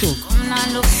their socials.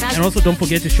 And also don't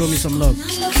forget to show me some love.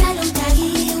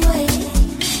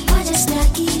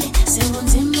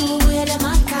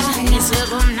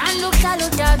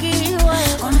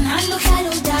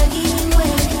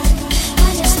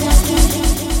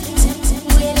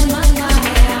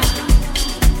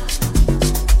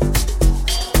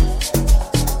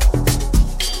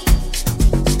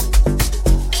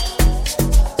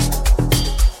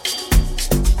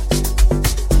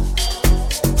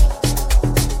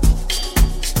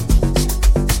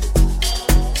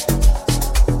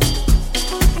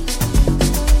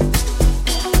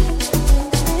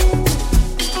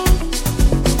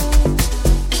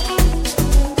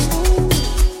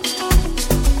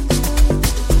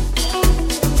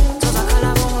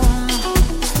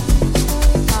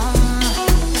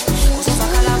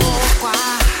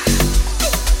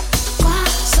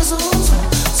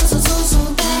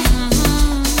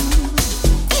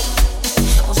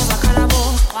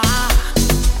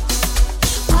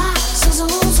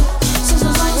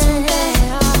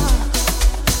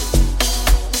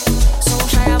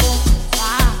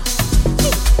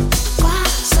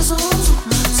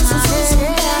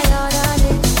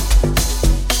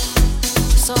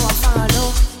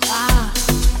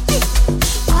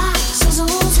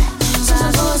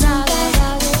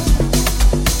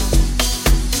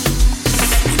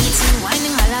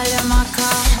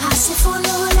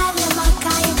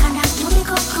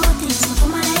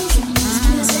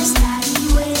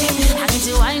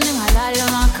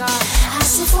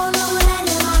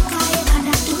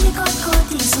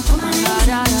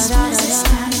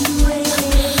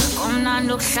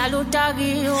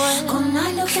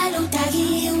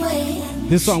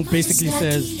 This song basically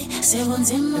says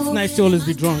it's nice to always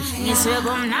be drunk, and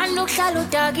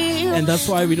that's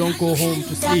why we don't go home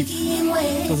to sleep,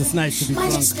 because it's nice to be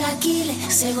drunk.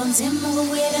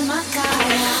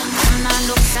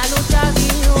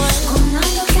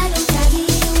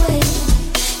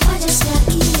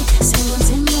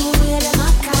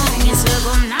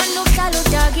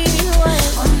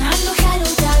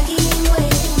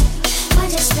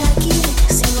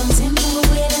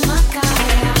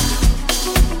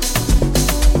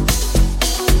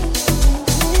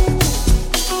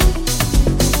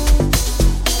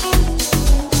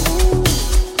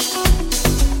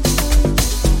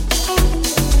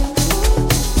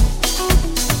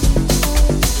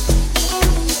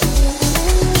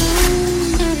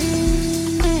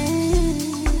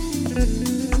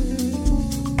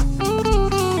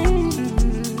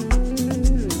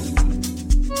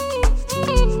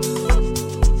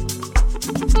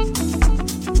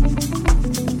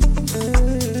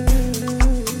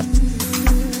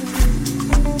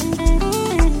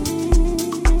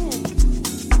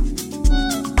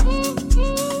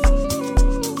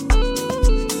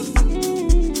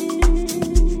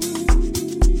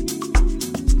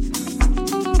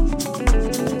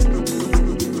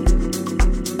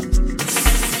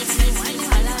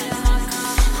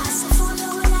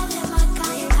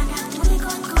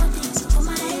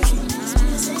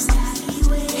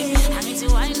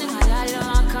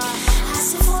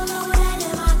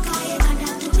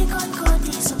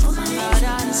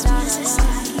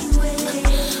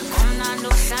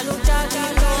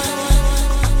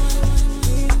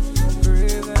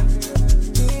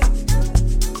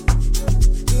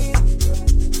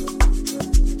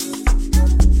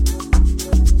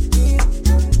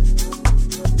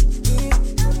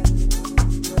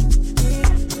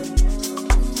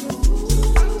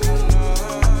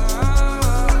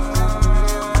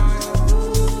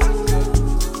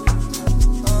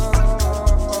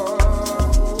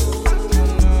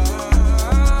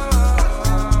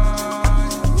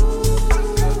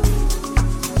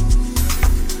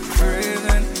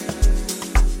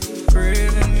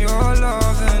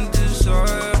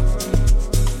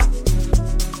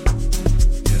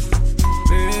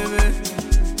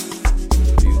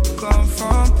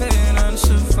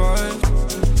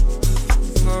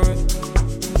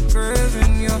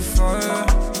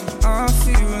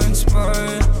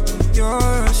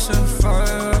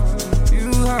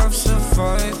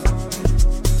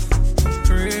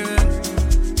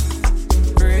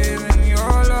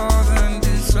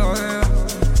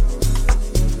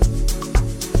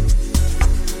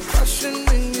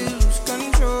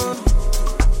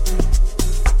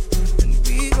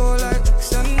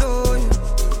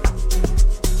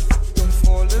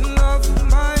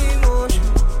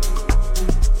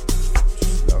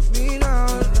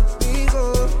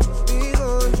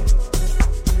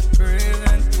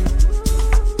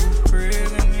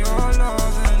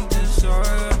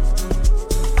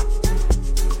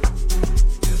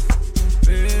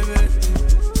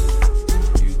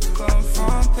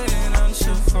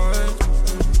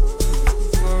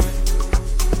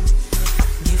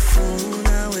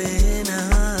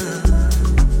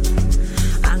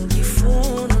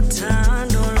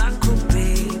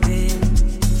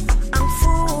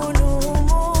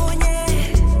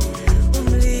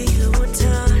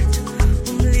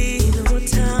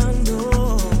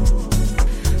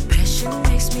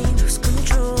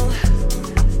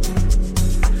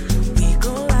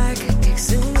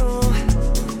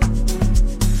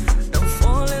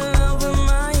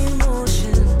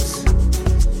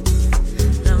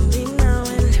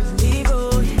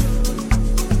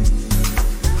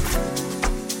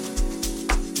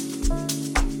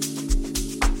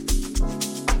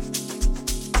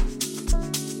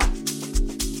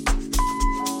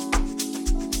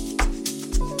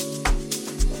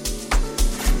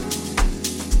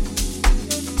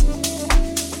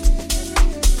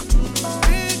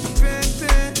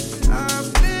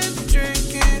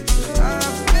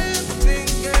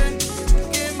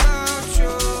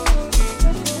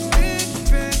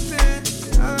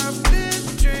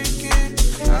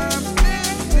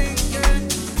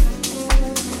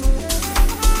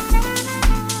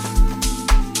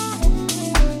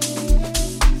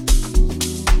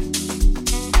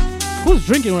 Who's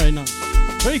drinking right now?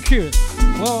 Very curious.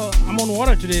 Well, I'm on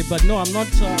water today, but no, I'm not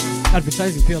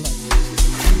advertising Pure Life.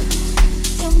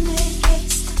 Don't make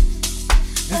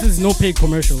haste. This is no paid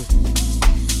commercial.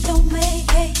 Don't make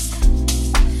haste.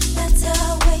 That's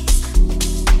our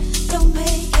waste. Don't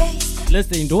make haste. Unless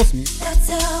they endorse me That's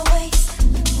our waste.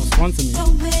 or sponsor me.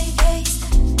 Don't make haste.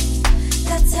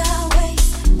 That's our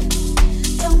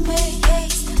waste. Don't make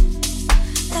haste.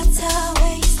 That's our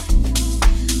waste.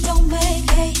 Don't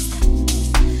make haste.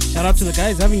 Shout out to the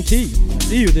guys having tea. I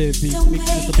see you there,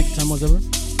 Mr. Big Time whatever.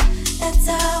 That's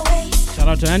our waste. Shout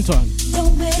out to Antoine.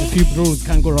 Don't make A few bros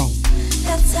can't go wrong.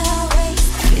 That's our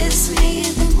waste. Kiss me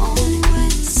in the morning when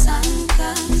the sun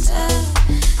comes up.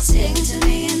 Sing to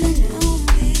me in the noon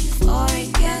before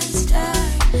it gets dark.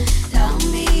 Tell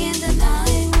me in the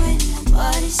night when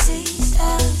nobody sees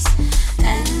us.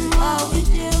 And what we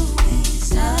do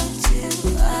is up to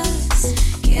us.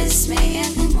 Kiss me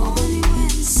in the morning when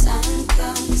the sun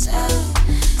comes up.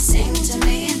 Sing to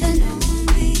me in the noon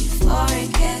before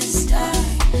it gets dark.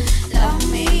 Love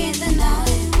me in the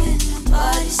night when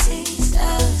nobody sees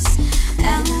us.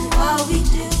 And what we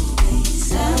do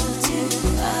is up to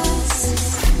us.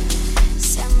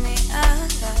 Send me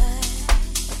alive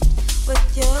with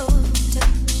your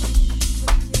touch.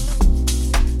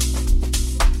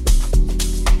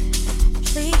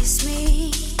 Please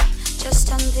me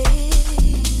just on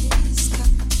this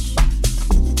couch.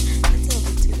 That's all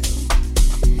we do.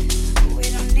 We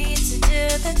don't need to do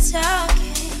the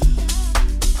talking,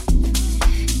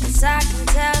 'cause I can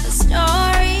tell the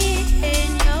story in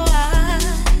your eyes.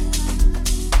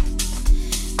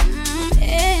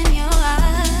 In your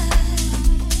eyes.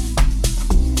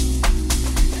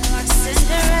 Like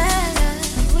Cinderella,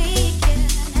 we can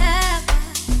have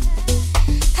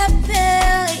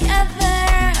happily ever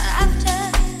after.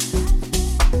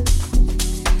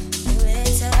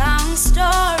 It's a long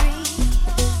story.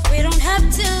 We don't have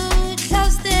to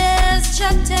close this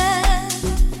chapter.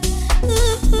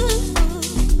 Ooh,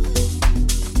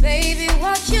 baby, what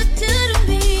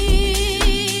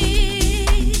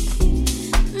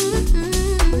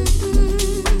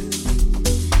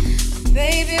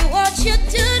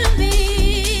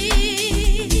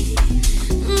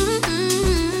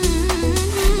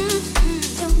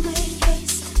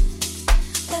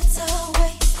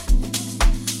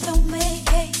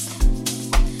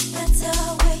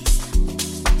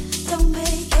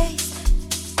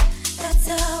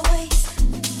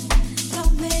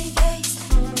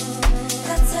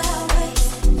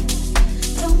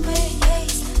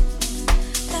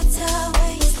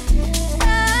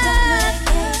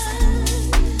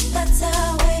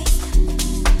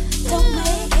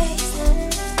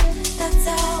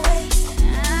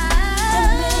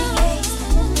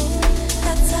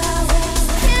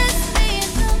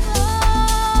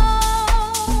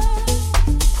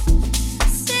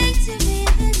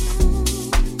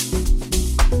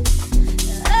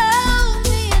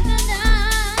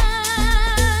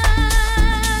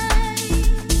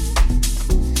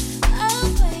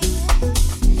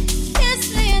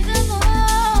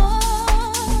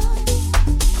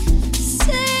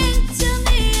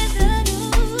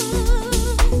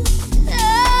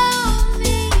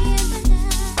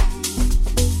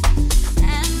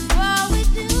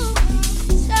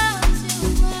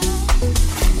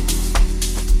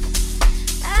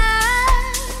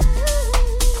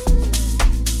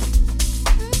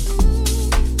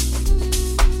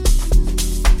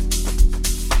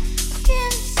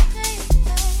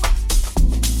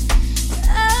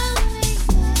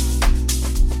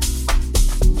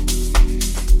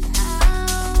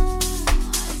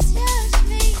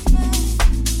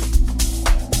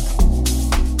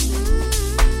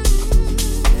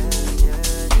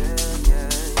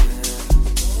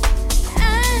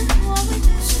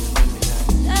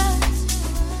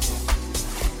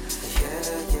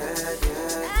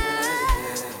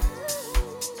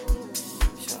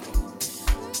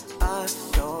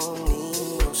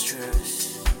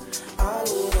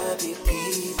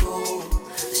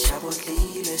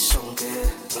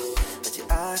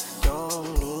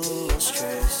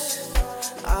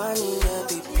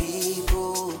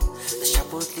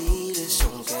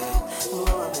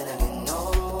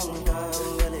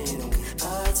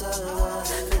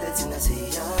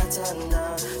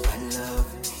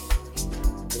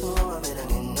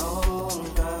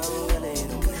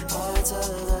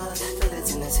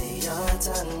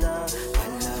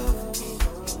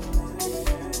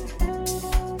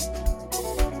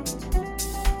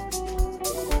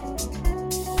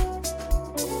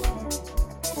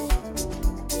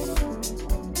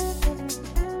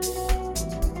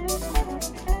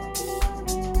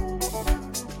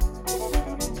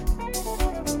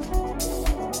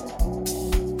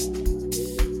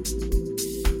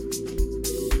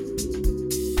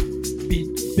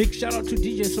Big shout out to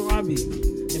DJ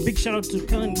Sorabi. And big shout out to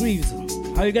Kellen Greaves.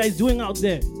 How you guys doing out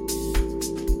there?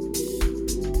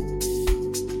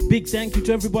 Big thank you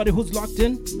to everybody who's locked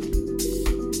in.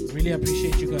 Really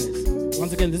appreciate you guys.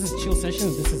 Once again, this is Chill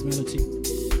Sessions. This is Melody.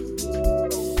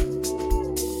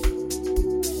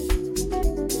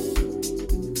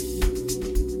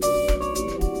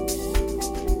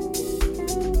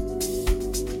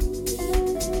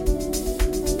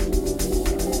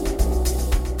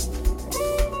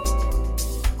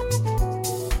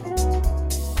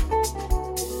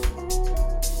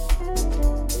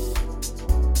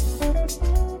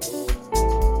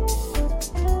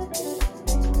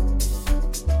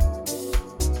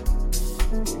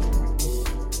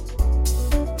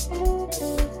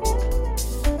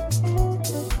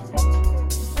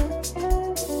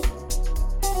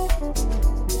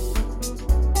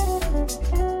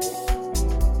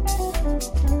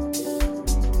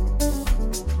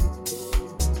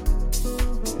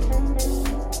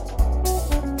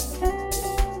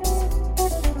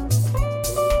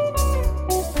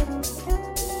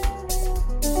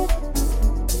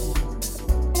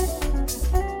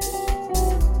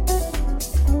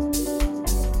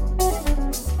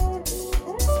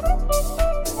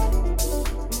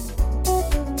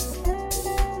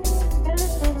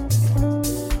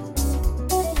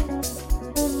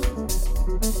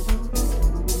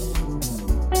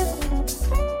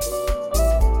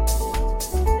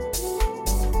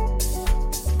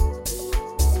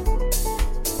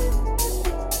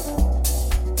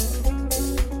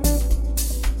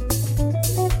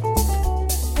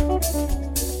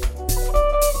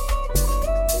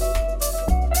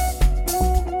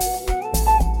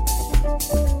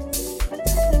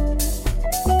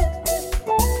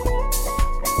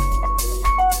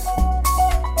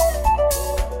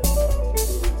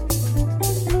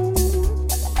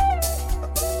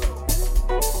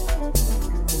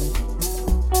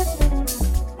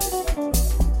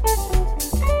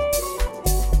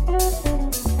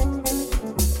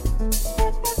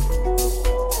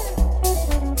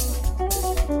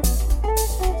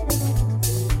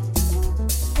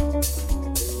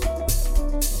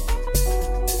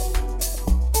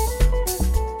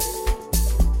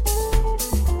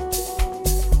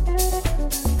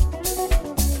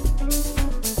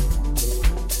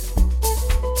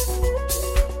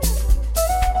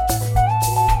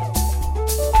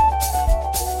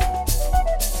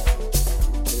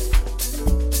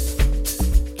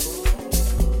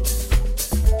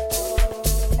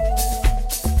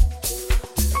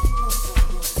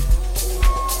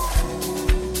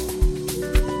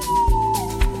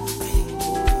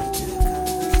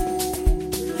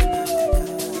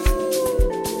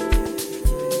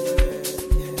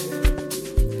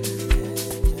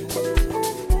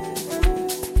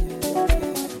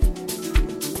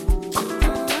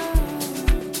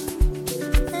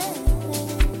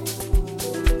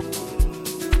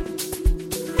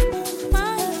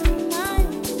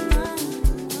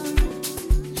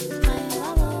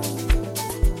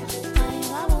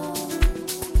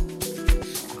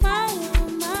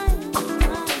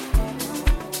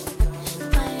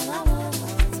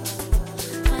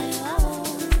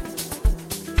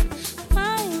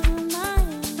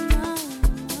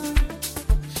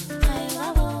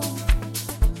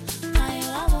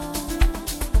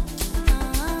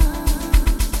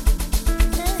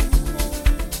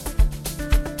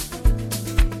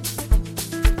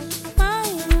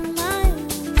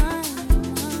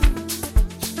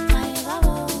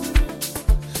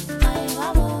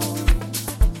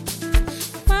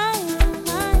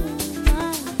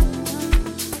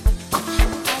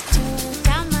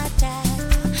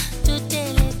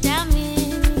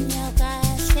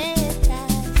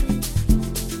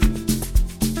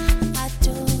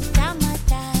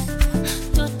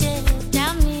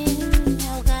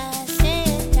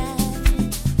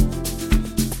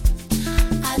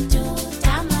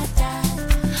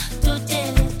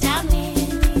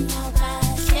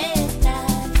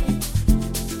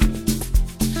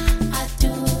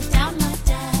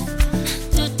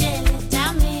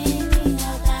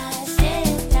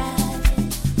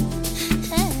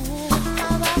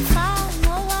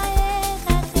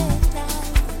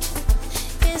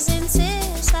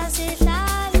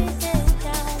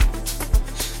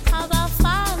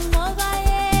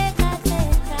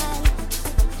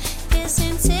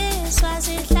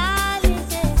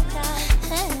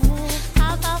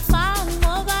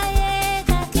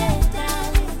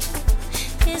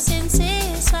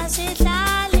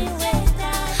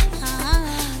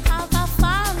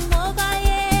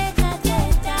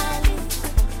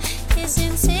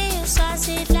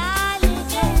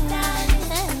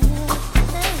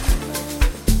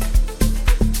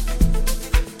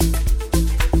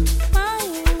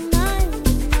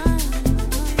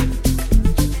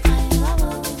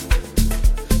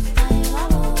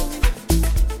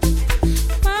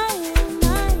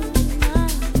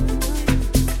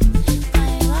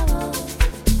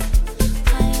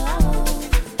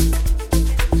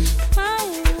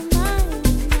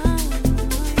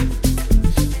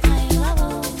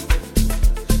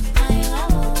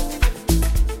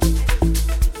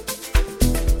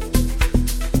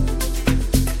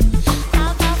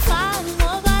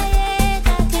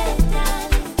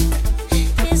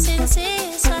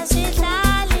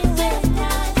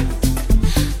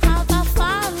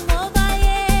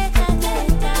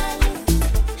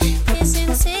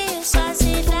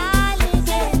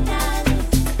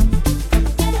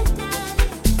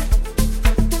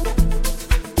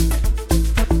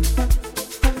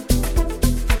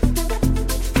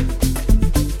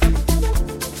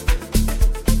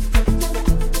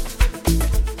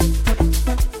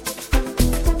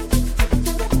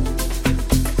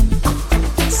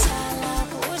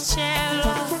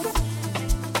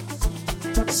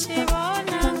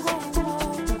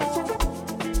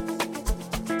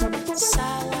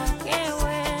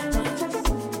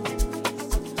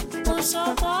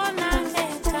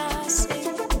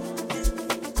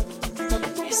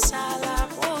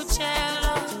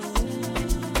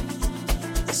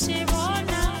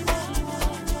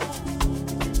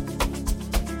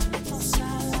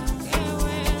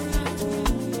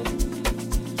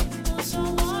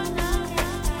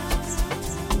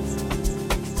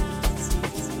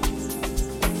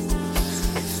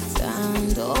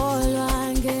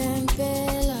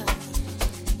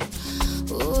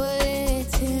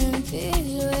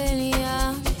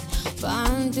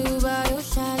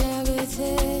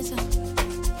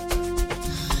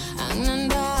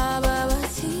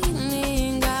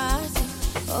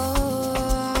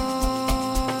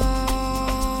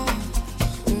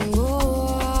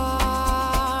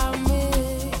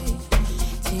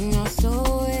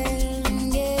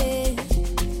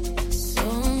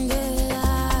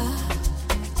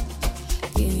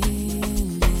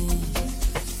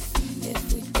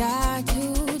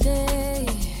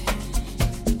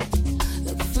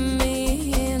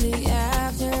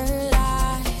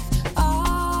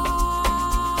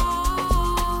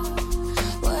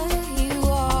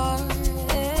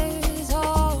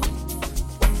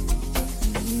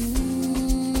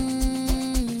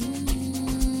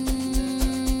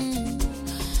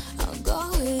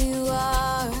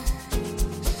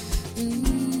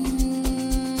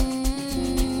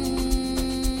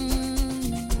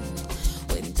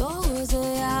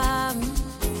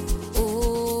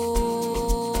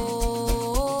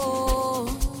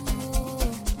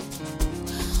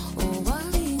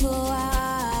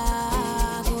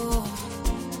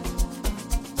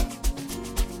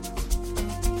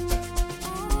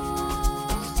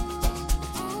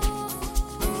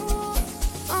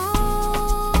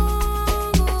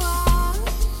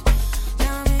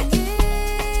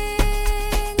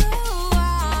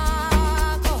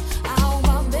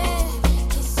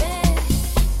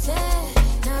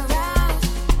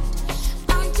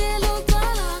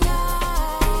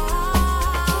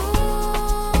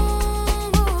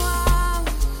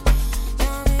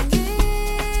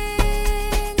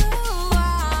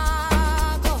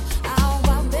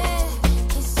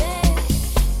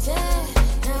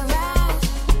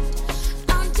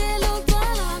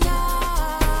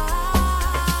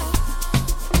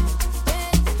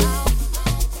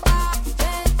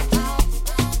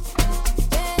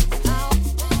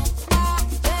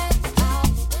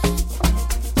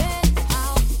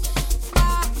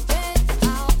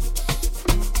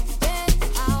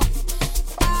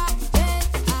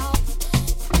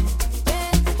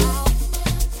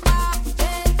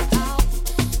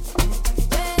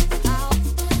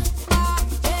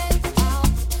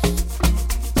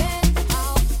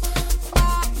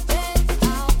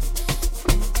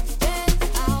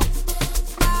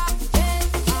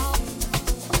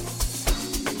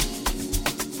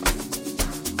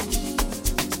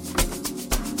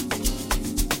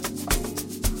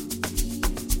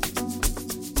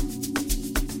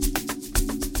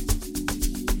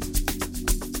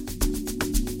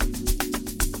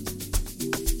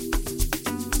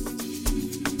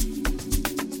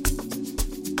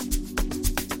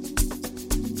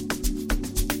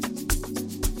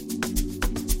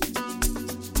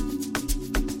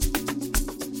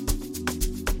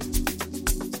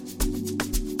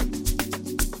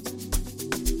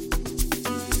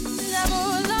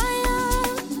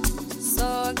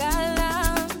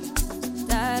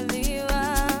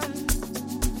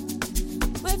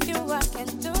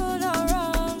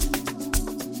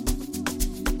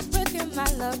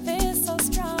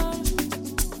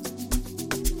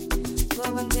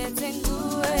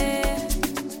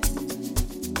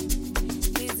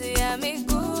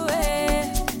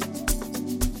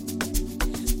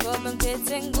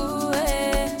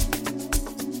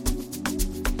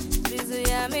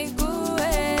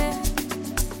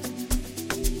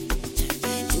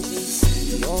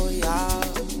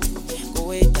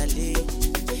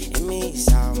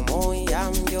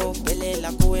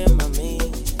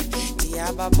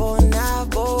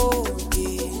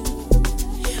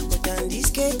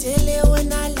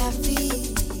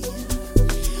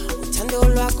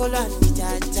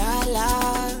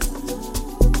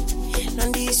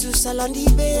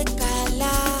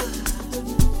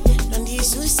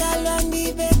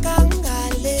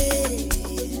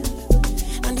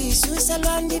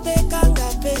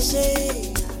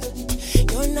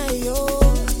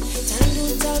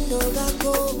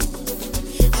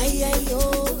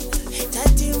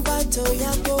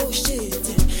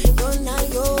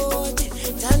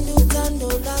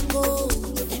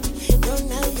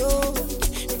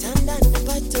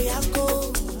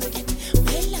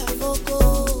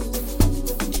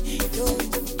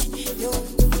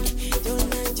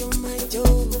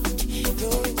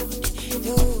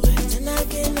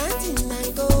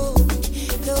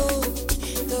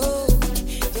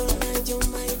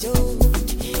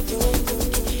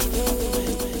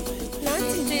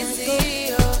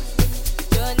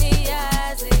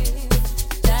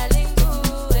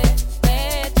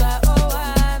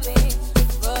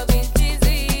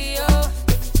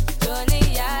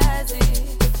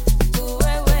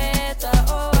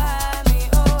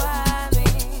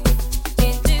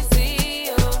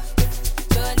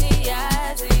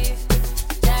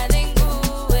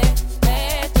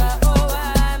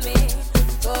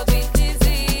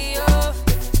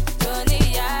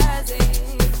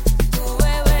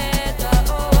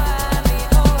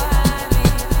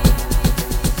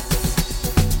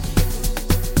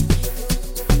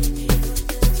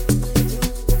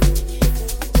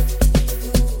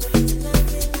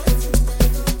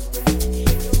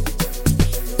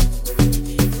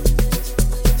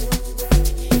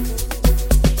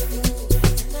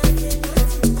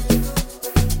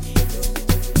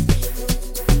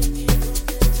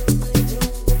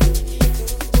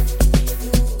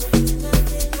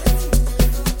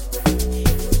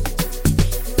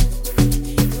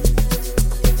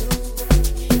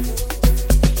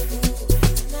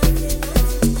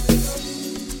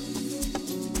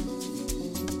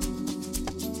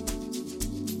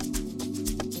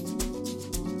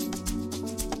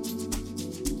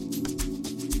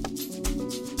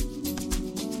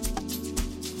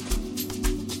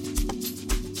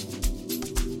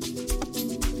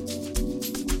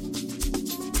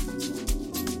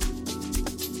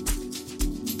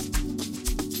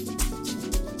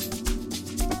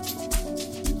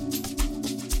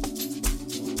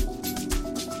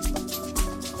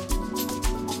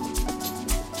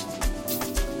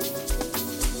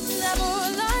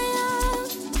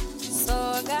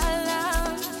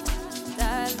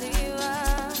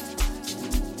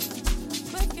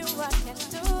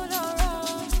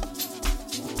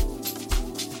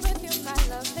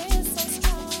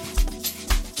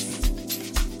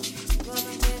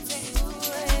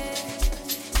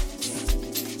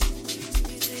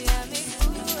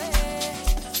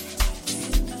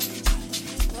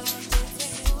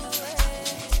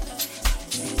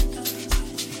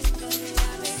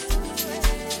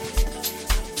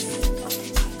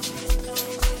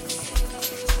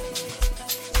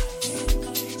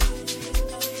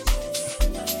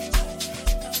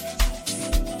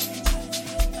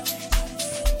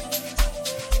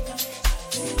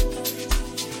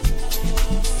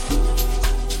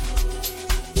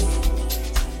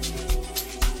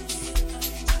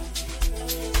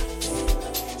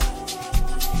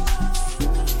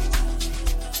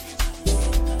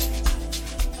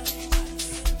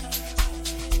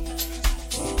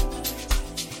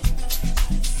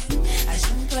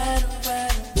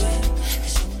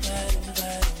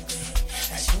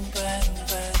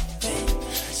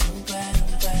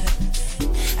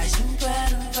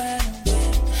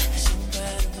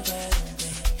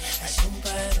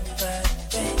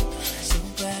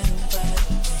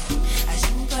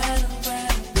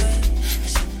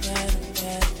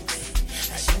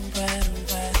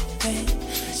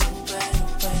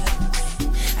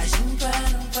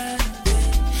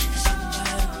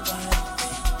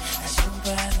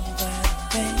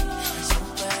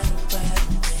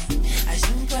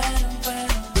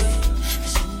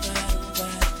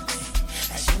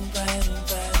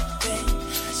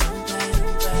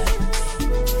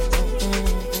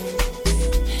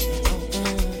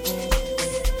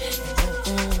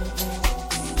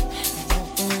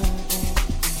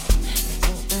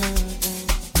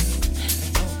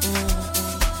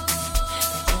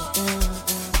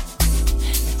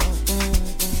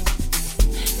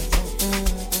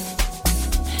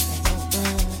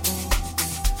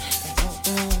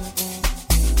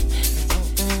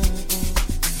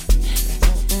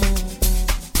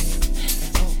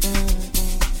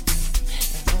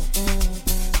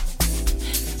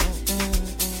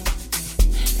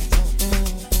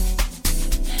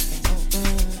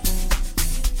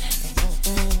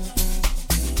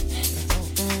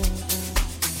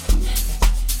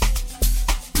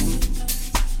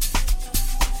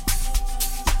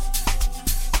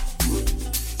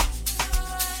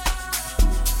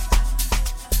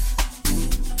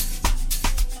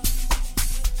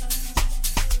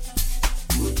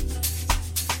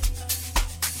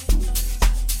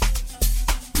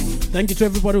 Thank you to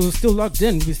everybody who's still locked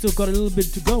in. We still got a little bit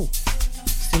to go.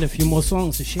 Still a few more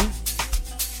songs to share.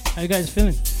 How you guys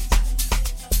feeling?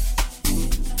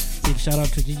 Big shout out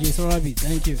to DJ Sarabi.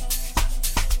 Thank you.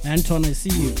 Anton, I see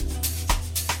you.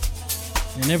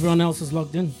 And everyone else who's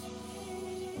locked in.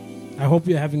 I hope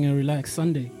you're having a relaxed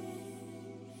Sunday.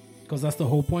 Because that's the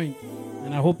whole point.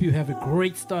 And I hope you have a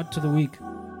great start to the week.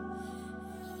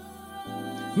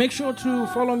 Make sure to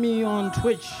follow me on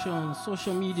Twitch, on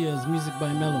social medias, Music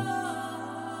by Mellow.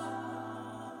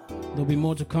 There'll be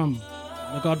more to come.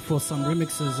 Look out for some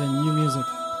remixes and new music.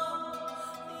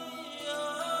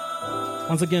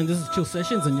 Once again, this is Chill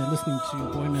Sessions and you're listening to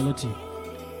your boy Melody.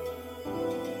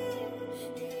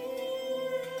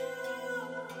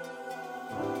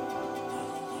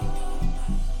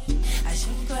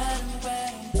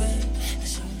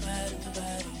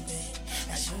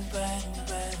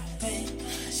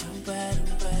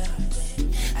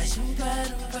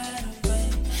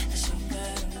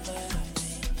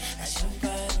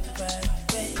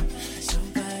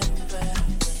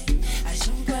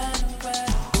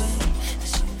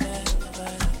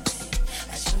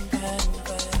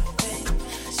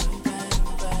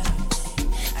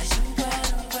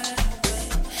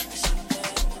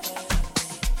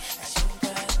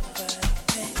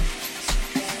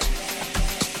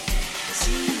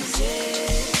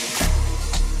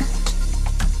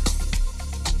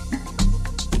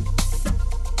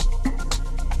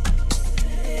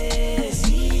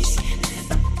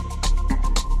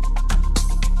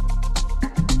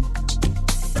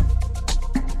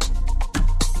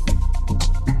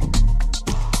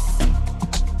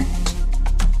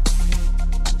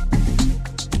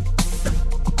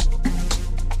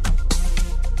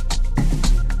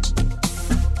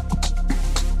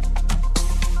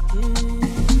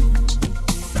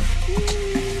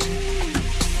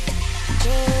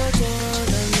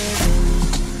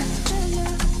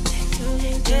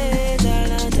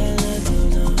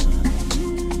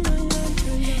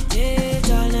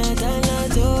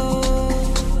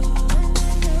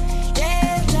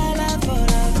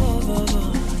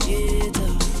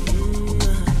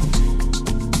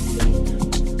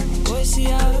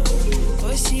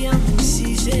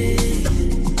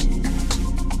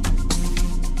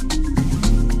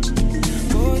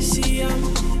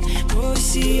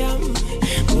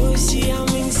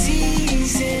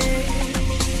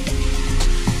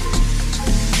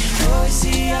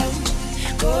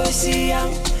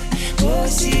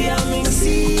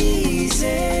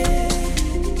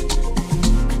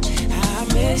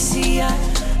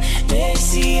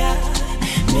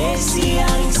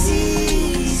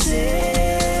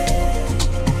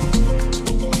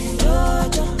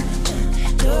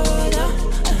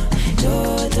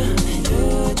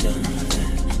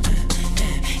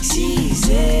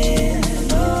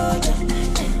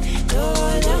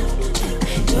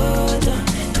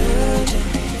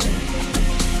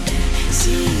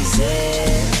 She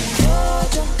said, oh.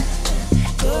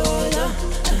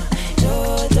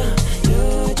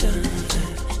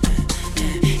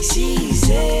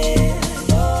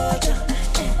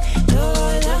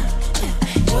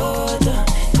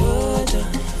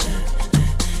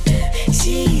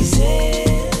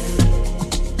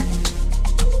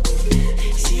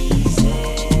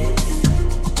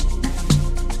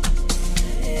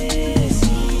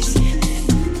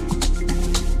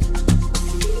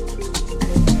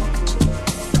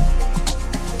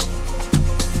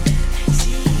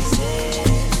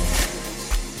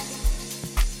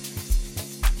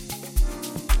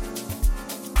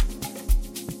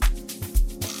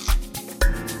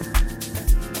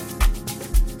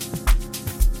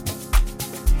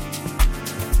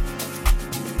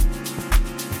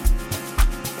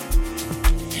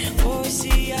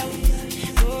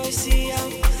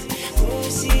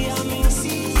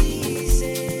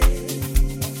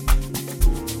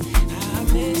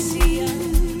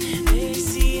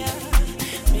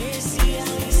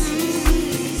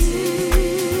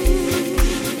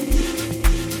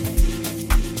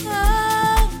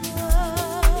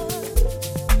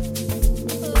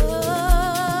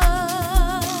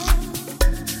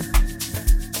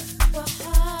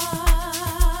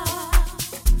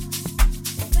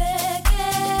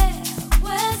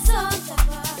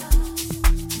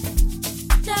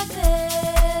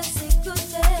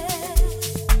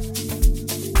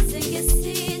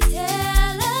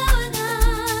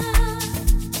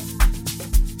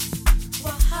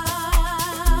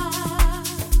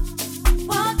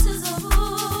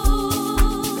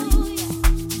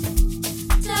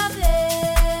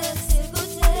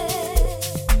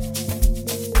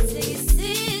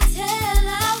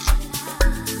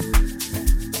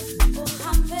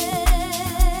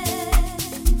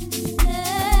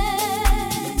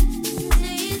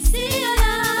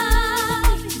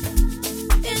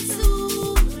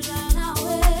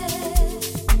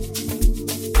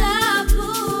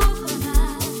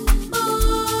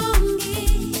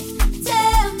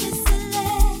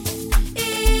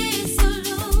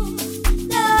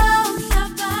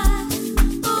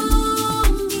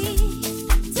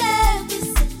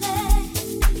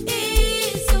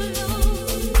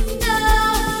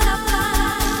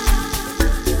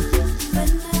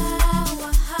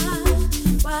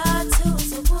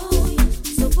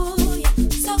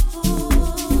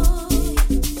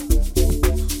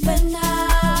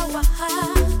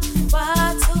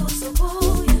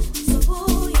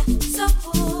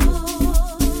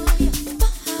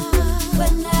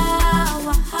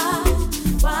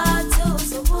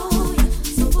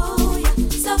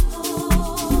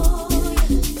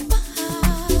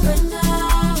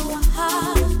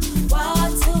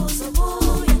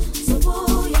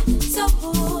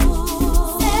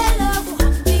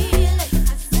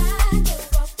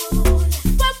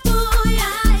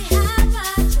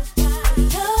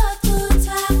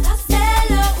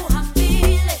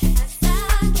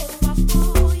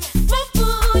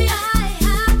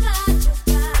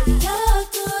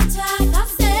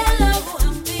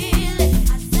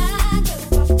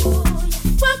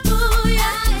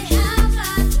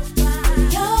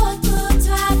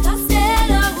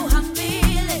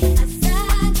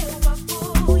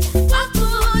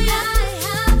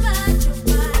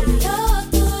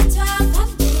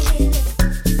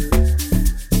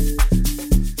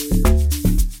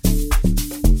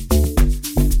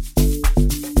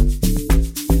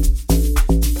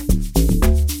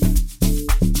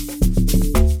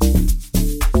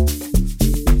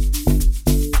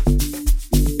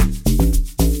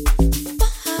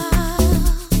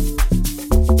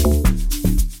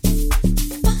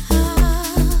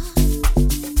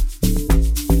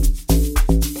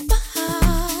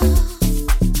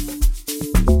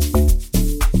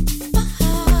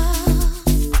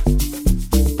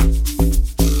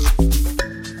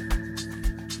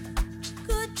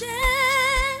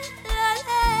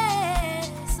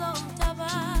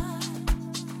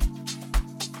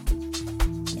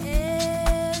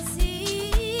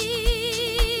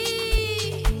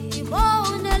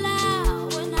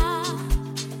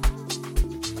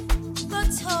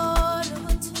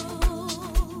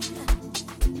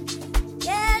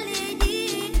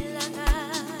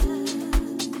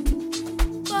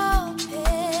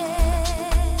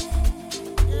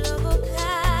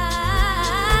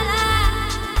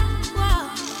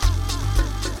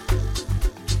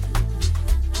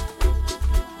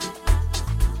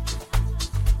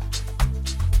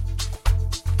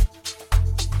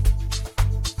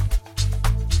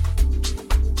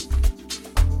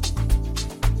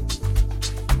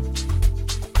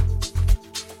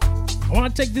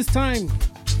 want to take this time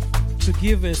to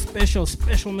give a special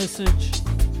message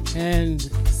and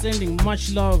sending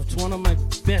much love to one of my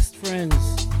best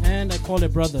friends, and I call a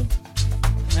brother,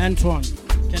 Antoine.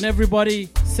 Can everybody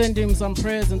send him some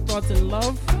prayers and thoughts and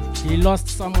love? He lost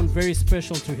someone very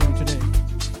special to him today.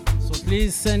 So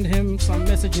please send him some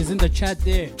messages in the chat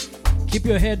there. Keep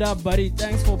your head up, buddy.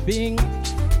 Thanks for being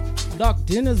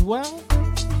locked in as well,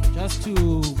 just to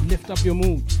lift up your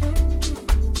mood.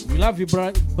 We love you,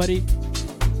 buddy.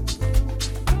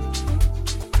 Now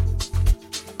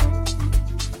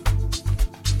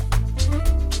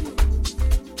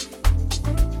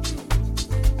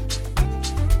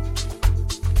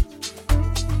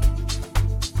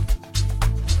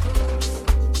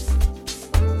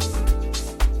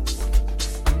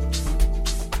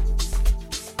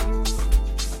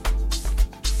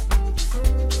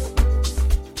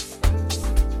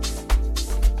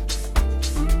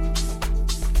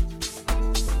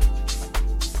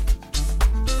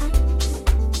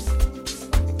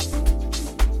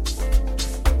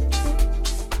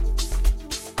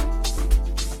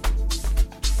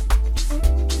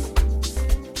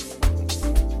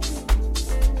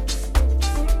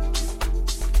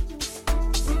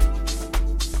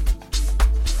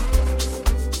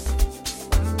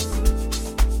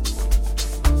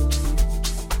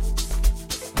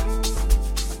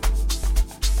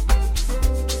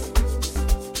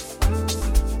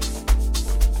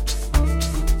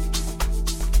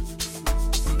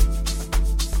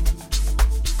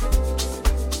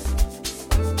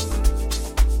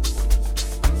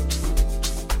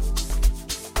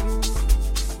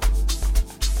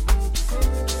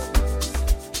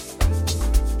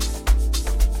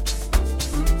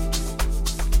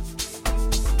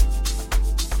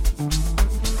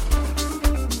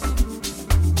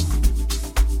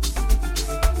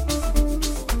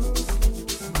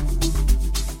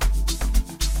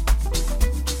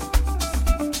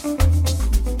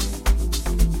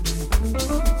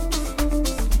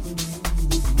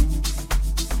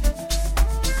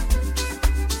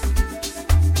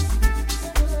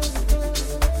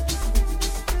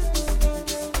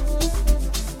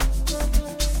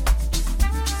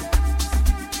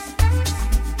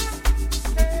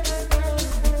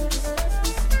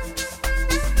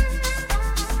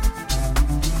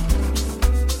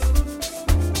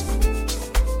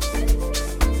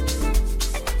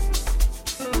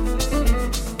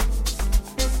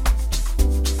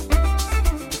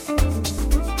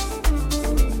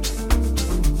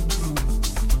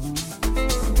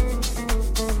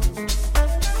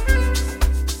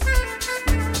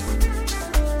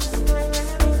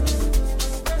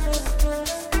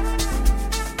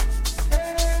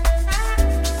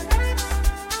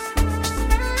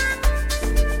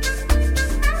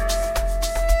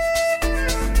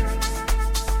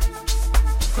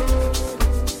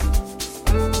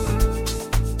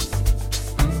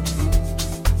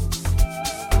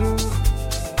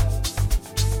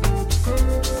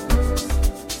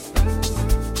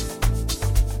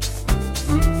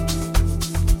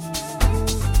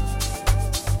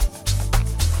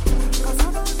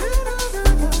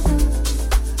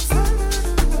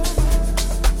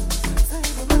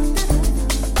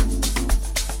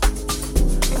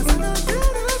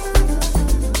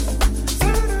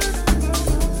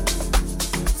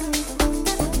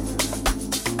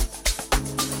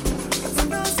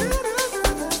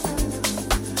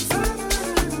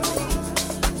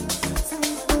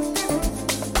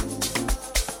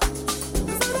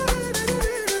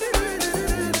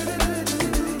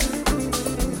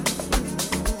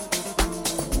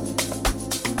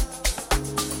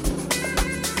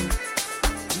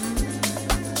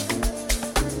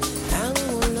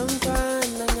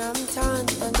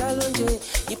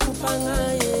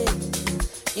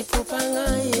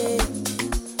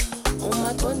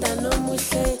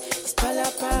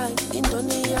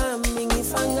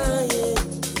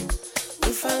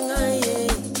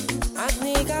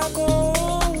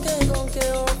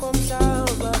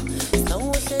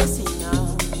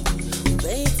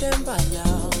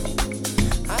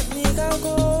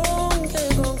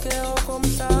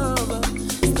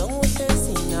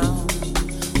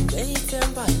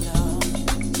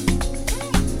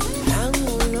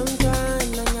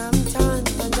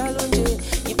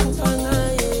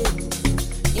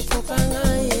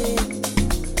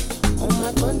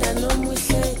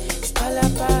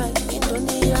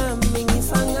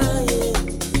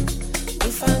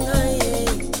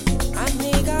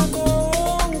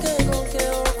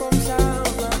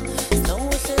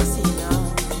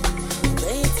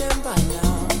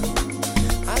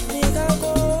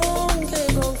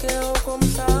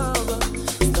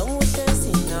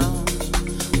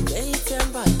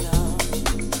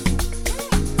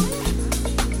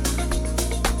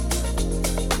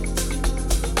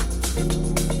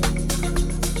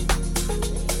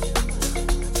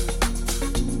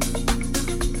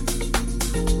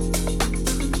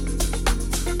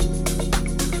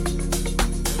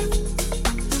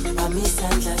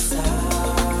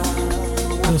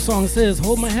The song says,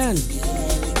 hold my hand.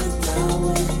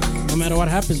 No matter what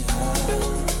happens,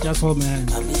 just hold my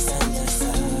hand.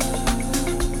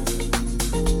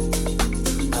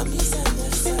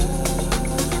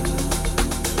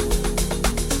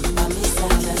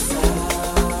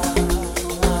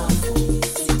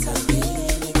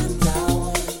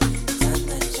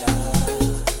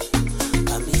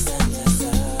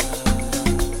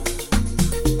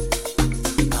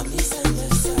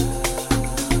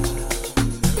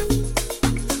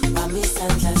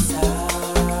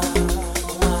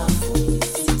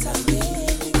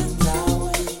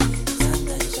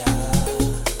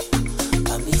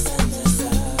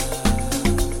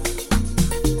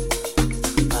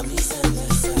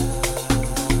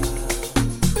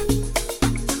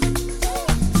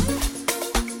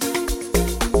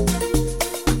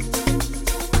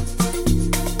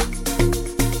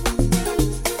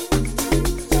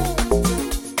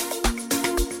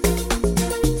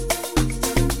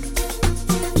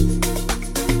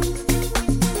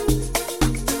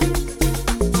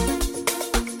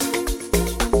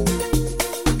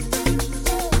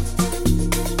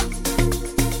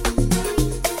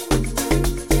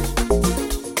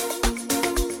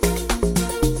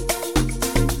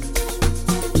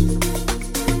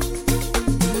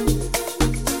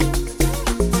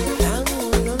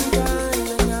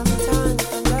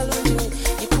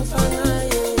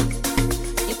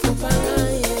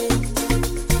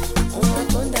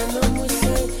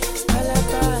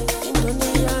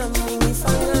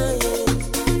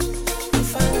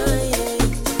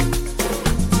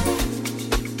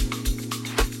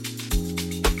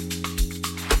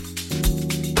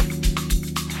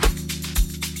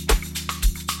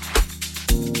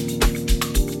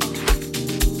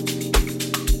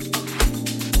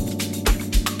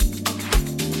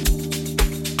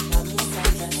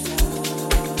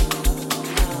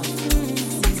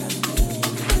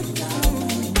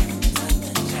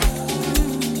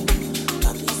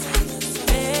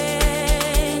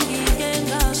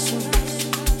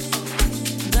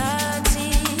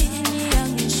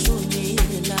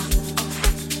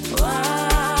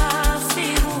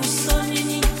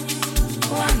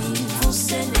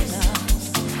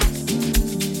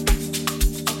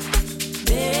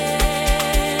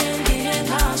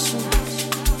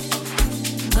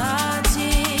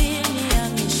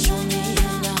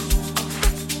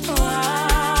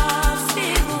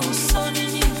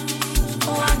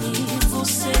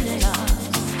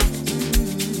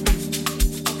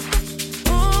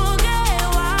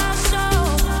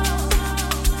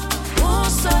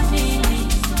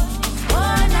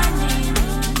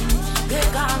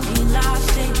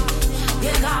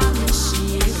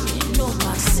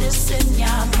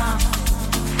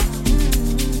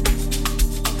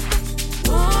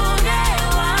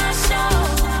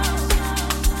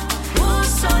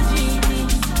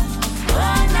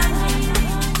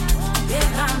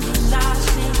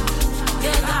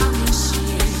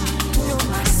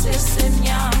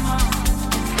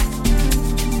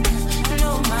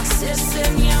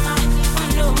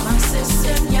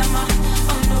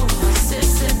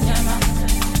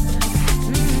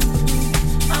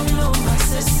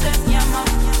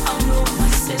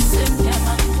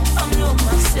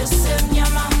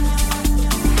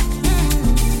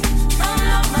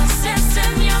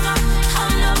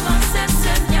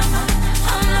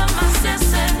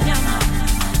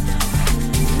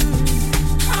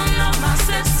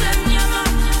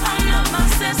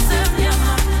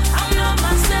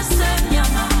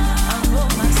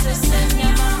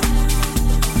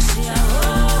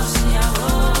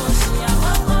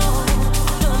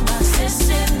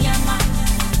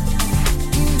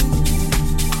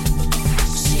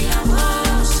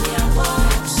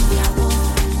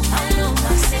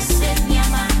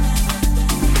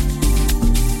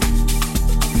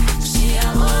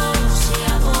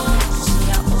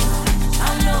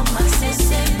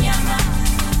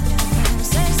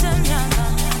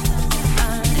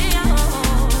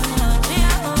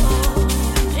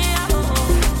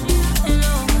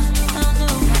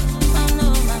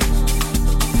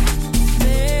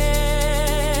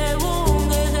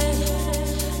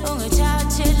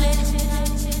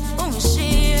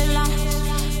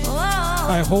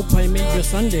 I hope I made your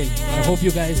Sunday. I hope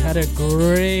you guys had a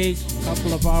great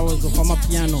couple of hours of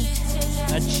Amapiano.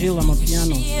 That chill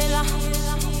Amapiano.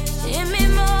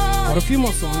 Got a few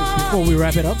more songs before we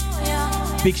wrap it up.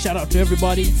 Big shout out to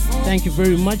everybody. Thank you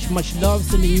very much. Much love.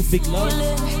 Sending you big love.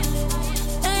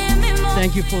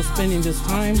 Thank you for spending this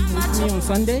time with me on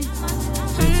Sunday.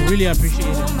 It's really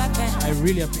appreciated. I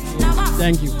really appreciate it.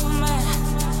 Thank you.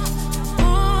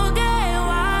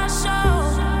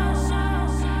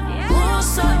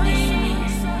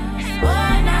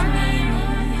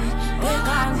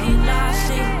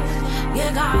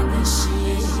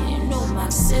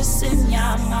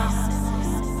 semnyama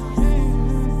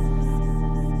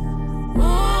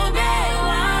ube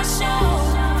washo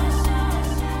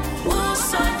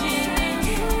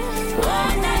usojini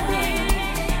wonani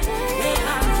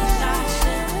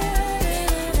ehamsashe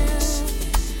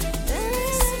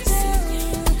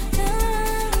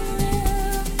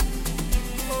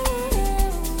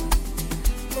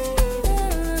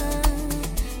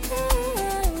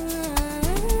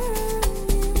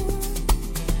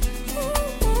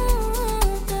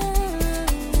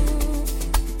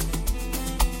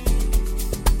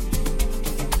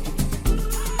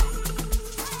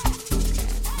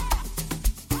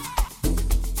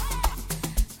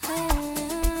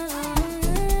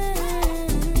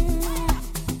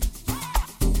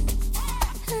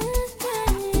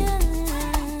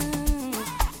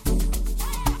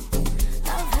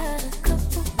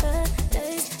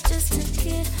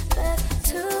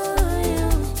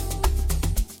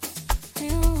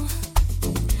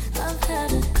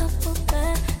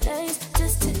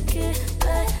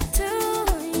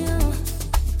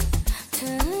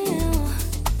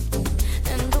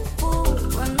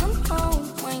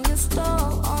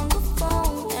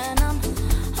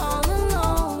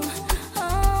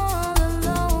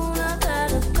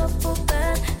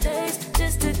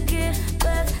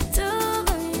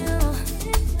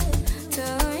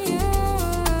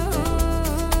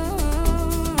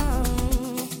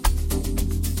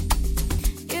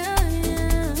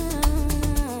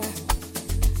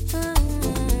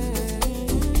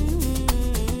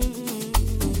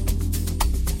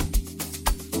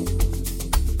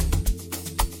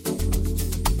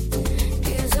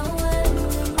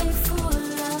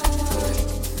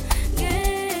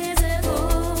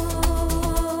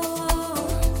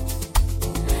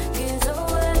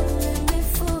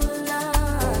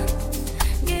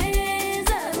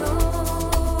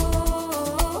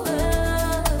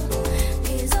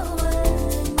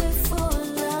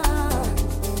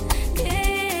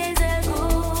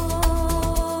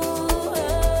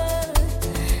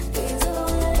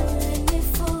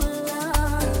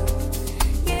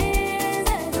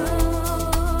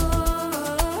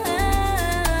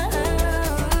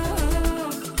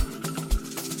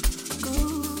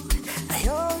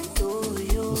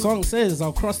The song says,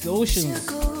 I'll cross the oceans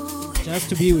just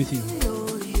to be with you.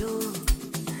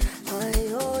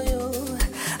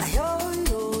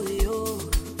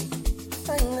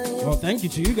 Well, thank you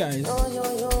to you guys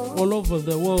all over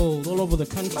the world, all over the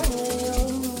country,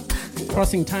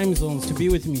 crossing time zones to be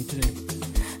with me today.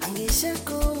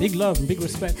 Big love and big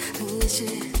respect.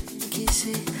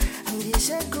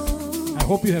 I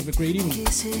hope you have a great evening.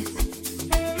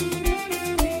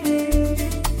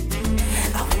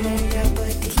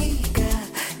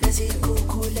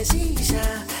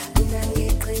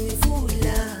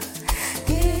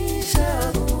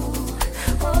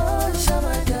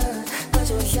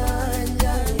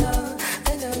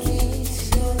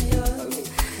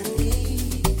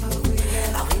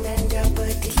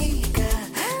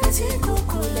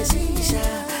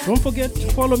 Don't forget to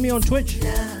follow me on Twitch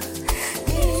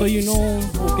so you know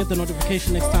or get the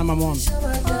notification next time I'm on.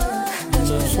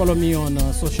 And follow me on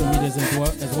social medias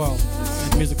as well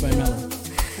at Music by Mellow.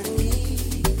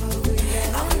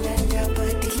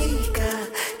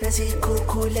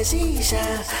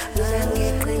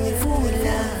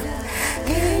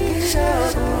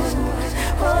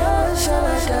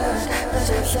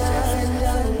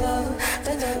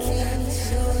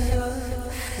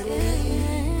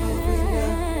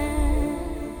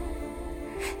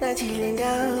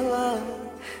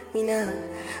 Mina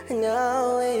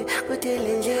nawe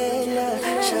kutelendlela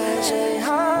shashe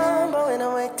hamba when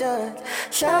I'm done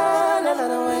shine a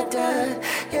lot of way done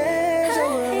yes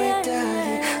I'm way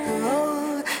done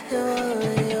oh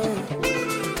yo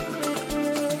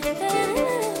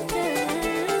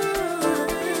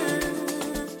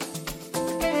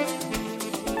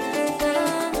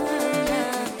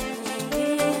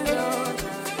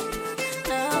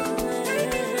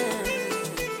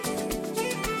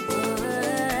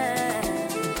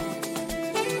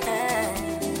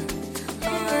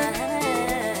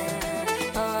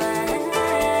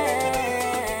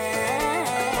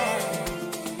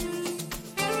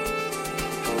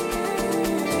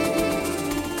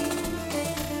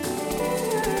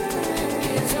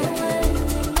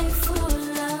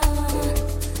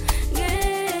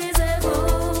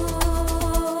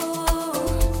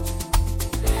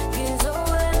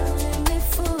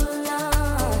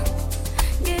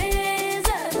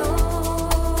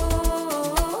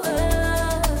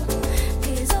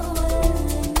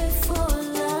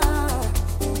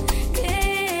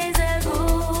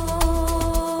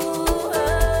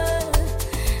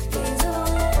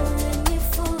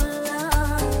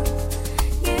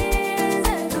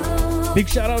Big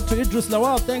shout out to Idris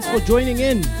Lawal. Thanks for joining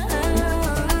in.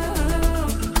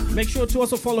 Make sure to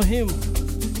also follow him.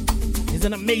 He's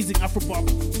an amazing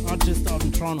Afropop artist out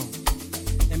in Toronto.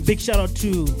 And big shout out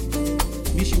to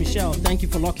Mishi Michelle. Thank you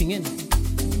for locking in.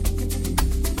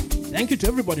 Thank you to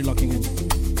everybody locking in.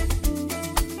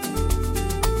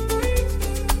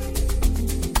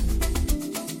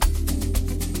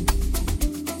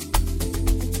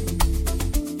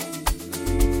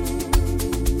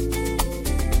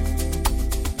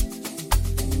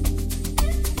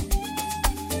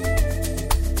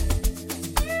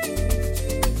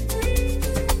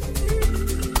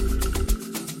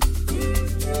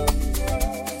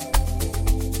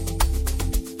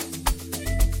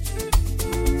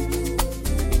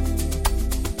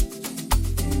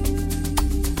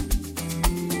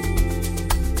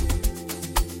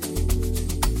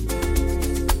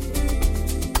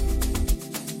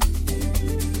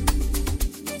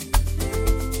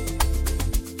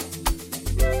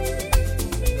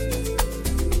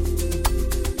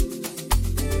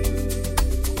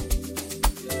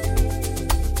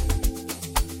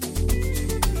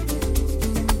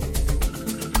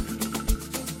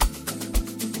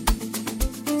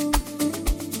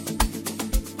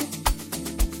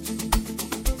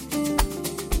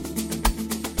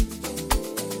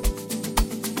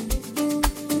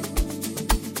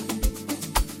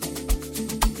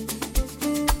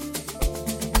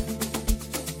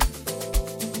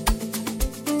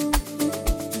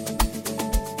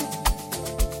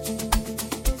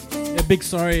 Big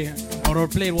sorry, I would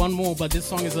have played one more, but this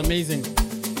song is amazing.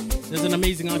 There's an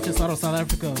amazing artist out of South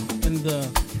Africa in the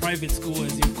private school,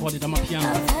 as you call it,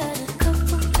 Amapiano.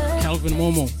 Calvin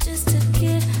Momo.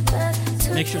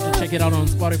 Make sure to check it out on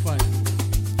Spotify.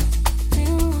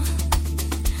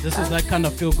 This is that kind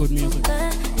of feel-good music.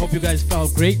 Hope you guys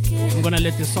felt great. I'm gonna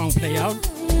let this song play out.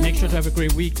 Make sure to have a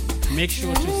great week. Make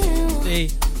sure to stay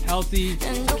healthy.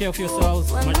 Take care of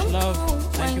yourselves. Much love.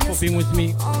 Thank you for being with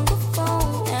me.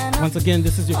 Once again,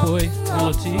 this is your boy,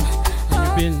 Melody, and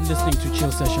you've been listening to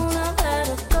Chill Sessions.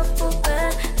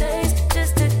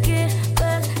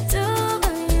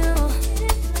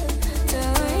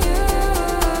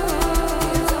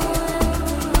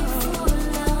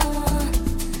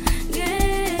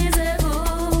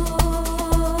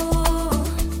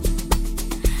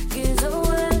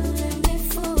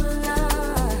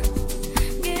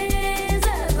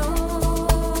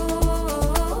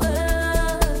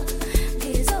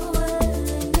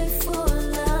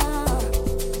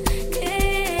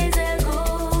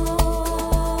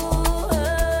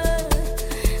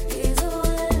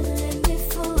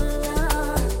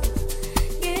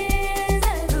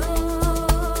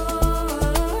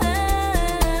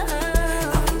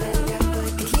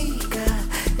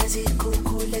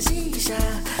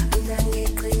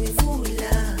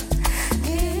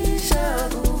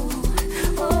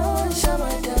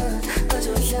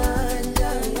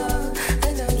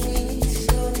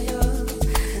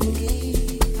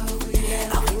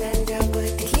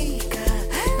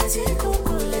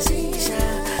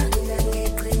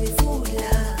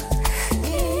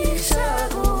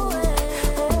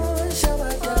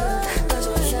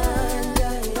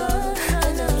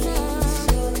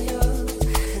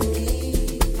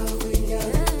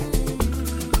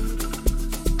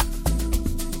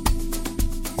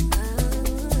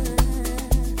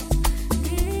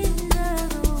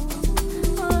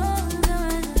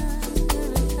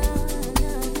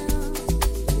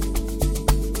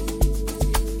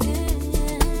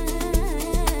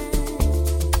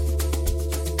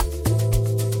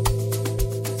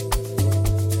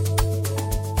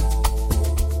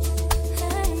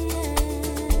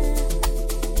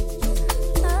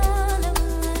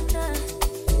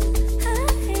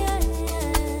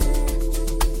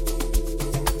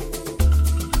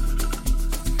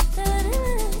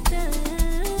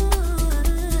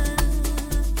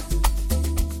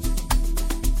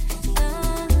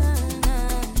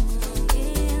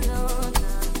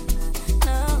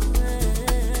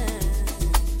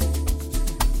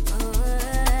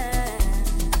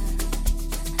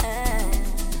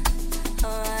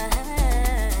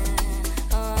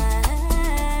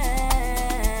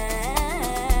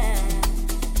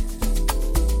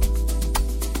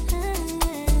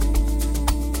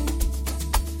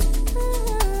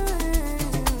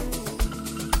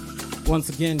 Once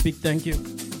again, big thank you.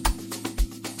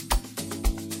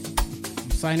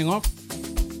 I'm signing off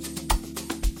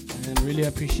and really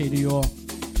appreciate you all.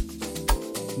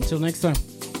 Until next time,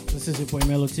 this is your boy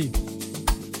Melody.